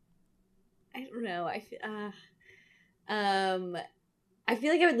don't know. I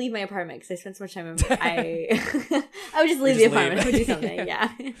feel like I would leave my apartment because I spent so much time in I would just leave the Just apartment. leave. I would do something.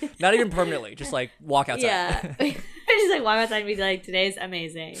 Yeah. Not even permanently, just like walk outside. Yeah. I just like walk outside and be like, today's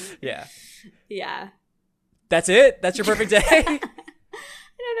amazing. Yeah. Yeah. That's it? That's your perfect day? I don't know.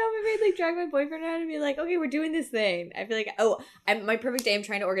 Maybe I'd like drag my boyfriend around and be like, okay, we're doing this thing. I feel like, my perfect day I'm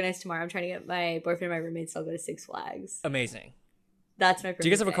trying to organize tomorrow. I'm trying to get my boyfriend and my roommates to all go to Six Flags. Amazing. That's my perfect Do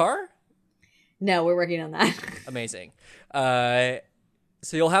you guys have a day. car? No, we're working on that. Amazing.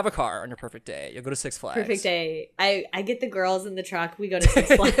 So you'll have a car on your perfect day. You'll go to Six Flags. Perfect day. I get the girls in the truck. We go to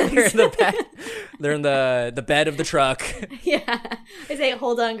Six Flags. They're in the bed. They're in the bed of the truck. Yeah. I say,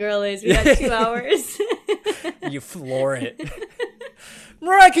 hold on, girlies. We got 2 hours. You floor it.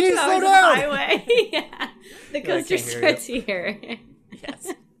 Mariah, can you 2 slow hours of down? highway. Yeah. The coaster can't hear starts here.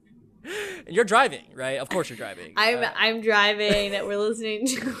 Yes. And you're driving, right? Of course you're driving. I'm driving. We're listening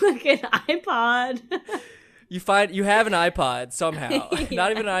to like an iPod. You have an iPod somehow.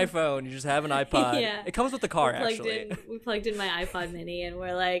 Not even an iPhone. You just have an iPod. Yeah. It comes with the car, actually. We plugged in my iPod Mini, and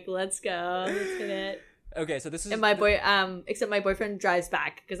we're like, let's go. Let's hit it. Okay, so this is And my except my boyfriend drives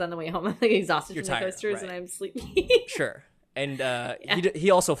back because on the way home I'm like exhausted You're from the tired, coasters right. and I'm sleepy. Sure. And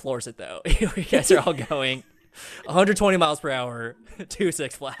he also floors it though. You guys are all going 120 miles per hour to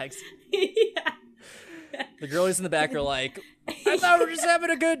Six Flags. Yeah. The girlies in the back are like, I thought we were just having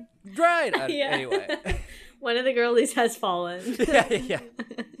a good ride. Yeah. Anyway. One of the girlies has fallen. yeah.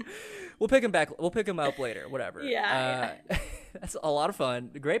 We'll pick him back. We'll pick him up later. Whatever. Yeah. That's a lot of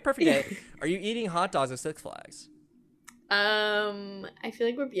fun. Great, perfect day. Are you eating hot dogs at Six Flags? I feel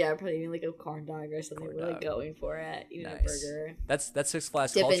like we're probably eating like a corn dog or something. Corn We're like dog. going for it, eating Nice. a burger, That's Six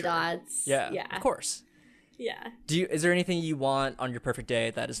Flags Dippin' culture. Dots. Yeah, yeah, of course. yeah. Is there anything you want on your perfect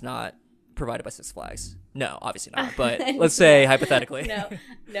day that is not provided by Six Flags? No, obviously not. But let's say hypothetically. No.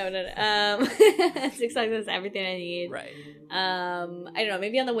 Six Flags is everything I need. Right. I don't know.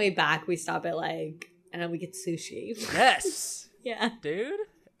 Maybe on the way back we stop at like we get sushi. Yes, Yeah. dude.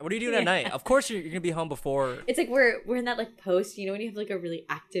 What are you doing at night? Of course, you're gonna be home before. It's like we're in that like post, when you have like a really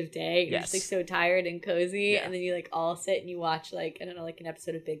active day, you're just like Yes. so tired and cozy, Yeah. and then you like all sit and you watch like I don't know, like an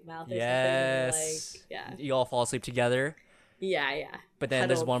episode of Big Mouth or Yes. something. And you're like, yeah, You all fall asleep together. Yeah. But then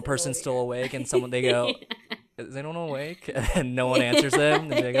there's Huddled one person over still here. awake, and they go, "Is anyone awake?" And no one answers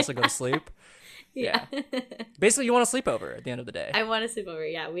them. And I guess I go to sleep. Yeah. Basically, you want to sleep over at the end of the day. I want to sleep over.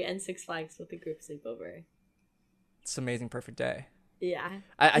 Yeah, we end Six Flags with a group sleepover. It's an amazing, perfect day. Yeah.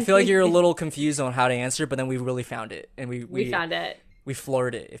 I feel like you're a little confused on how to answer, but then we really found it, and we found it. We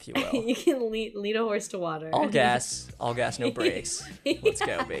floored it, if you will. You can lead a horse to water. All gas, no brakes. Let's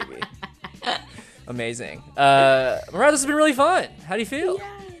go, baby. Amazing. Mariah, this has been really fun. How do you feel?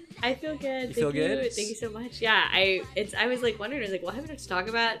 Yeah, I feel good. You feel good? Thank you so much. Yeah, I was like wondering, I was like, what have I to talk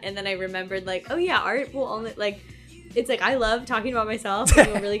about? And then I remembered, like, oh yeah, art will only like. It's like I love talking about myself. And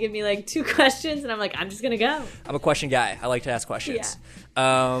you'll really give me like 2 questions, and I'm like, I'm just gonna go. I'm a question guy. I like to ask questions.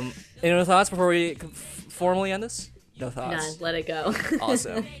 Yeah. Any other thoughts before we formally end this? No thoughts. None. Let it go.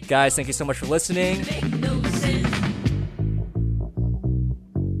 Awesome, guys. Thank you so much for listening.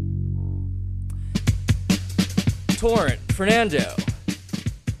 Torrent, Fernando,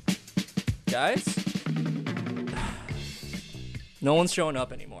 guys. No one's showing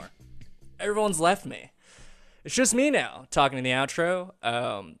up anymore. Everyone's left me. It's just me now talking in the outro.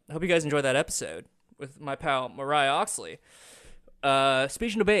 Hope you guys enjoyed that episode with my pal Mariah Oxley.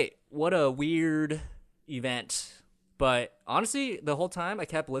 Speech and debate. What a weird event. But honestly, the whole time I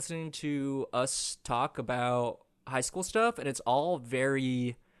kept listening to us talk about high school stuff, and it's all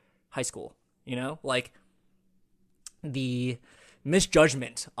very high school, you know? Like, the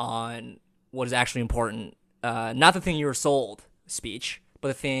misjudgment on what is actually important. Not the thing you were sold, speech, but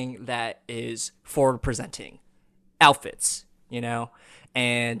the thing that is forward presenting. Outfits, you know?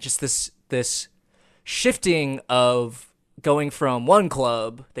 And just this shifting of going from one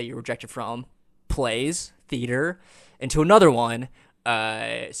club that you rejected from, plays, theater, into another one,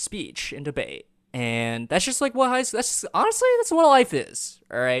 speech and debate. And that's just like honestly, that's what life is.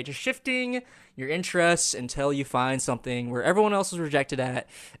 All right, just shifting your interests until you find something where everyone else is rejected at,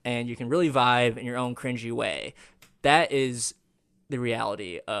 and you can really vibe in your own cringy way. That is the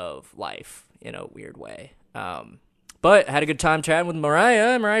reality of life in a weird way. But I had a good time chatting with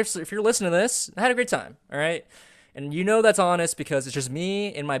Mariah. Mariah, if you're listening to this, I had a great time. All right. And you know that's honest because it's just me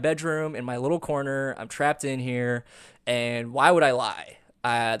in my bedroom, in my little corner. I'm trapped in here. And why would I lie?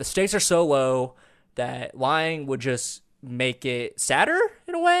 The stakes are so low that lying would just make it sadder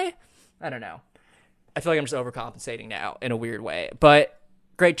in a way. I don't know. I feel like I'm just overcompensating now in a weird way. But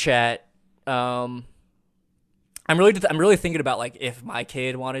great chat. I'm really thinking about like if my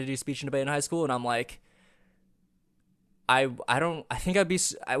kid wanted to do speech and debate in high school, and I'm like, I think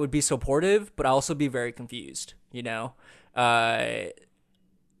I would be supportive, but I also be very confused. You know, it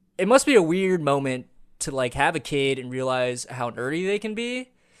must be a weird moment to like have a kid and realize how nerdy they can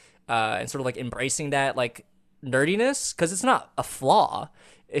be, and sort of like embracing that like nerdiness, because it's not a flaw.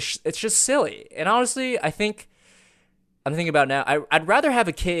 It's just silly. And honestly, I'm thinking about now, I'd rather have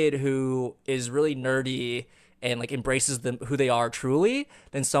a kid who is really nerdy and like embraces who they are truly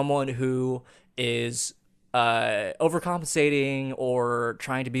than someone who is overcompensating or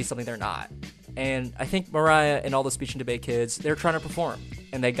trying to be something they're not. And I think Mariah and all the speech and debate kids, they're trying to perform,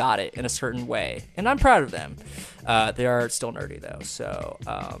 and they got it in a certain way, and I'm proud of them. They are still nerdy though, so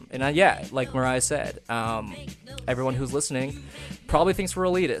yeah, like Mariah said, everyone who's listening probably thinks we're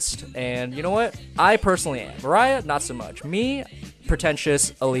elitist, and you know what? I personally am. Mariah, not so much. Me,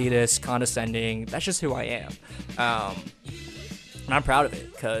 pretentious, elitist, condescending. That's just who I am. And I'm proud of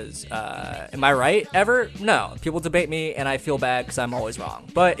it, because am I right ever? No. People debate me, and I feel bad because I'm always wrong.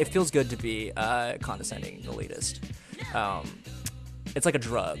 But it feels good to be condescending and elitist. It's like a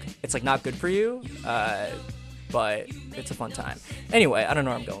drug. It's like not good for you, but it's a fun time. Anyway, I don't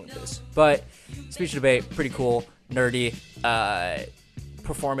know where I'm going with this. But speech and debate, pretty cool, nerdy,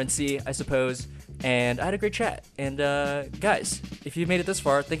 performance-y, I suppose. And I had a great chat. And guys, if you made it this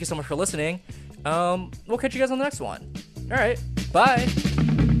far, thank you so much for listening. We'll catch you guys on the next one. All right. Bye.